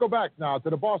Tonga. Let's go back now to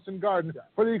the Boston Garden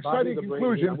for the exciting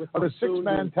conclusion of the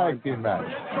six-man tag team match.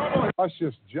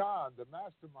 Luscious John, the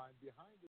mastermind behind it.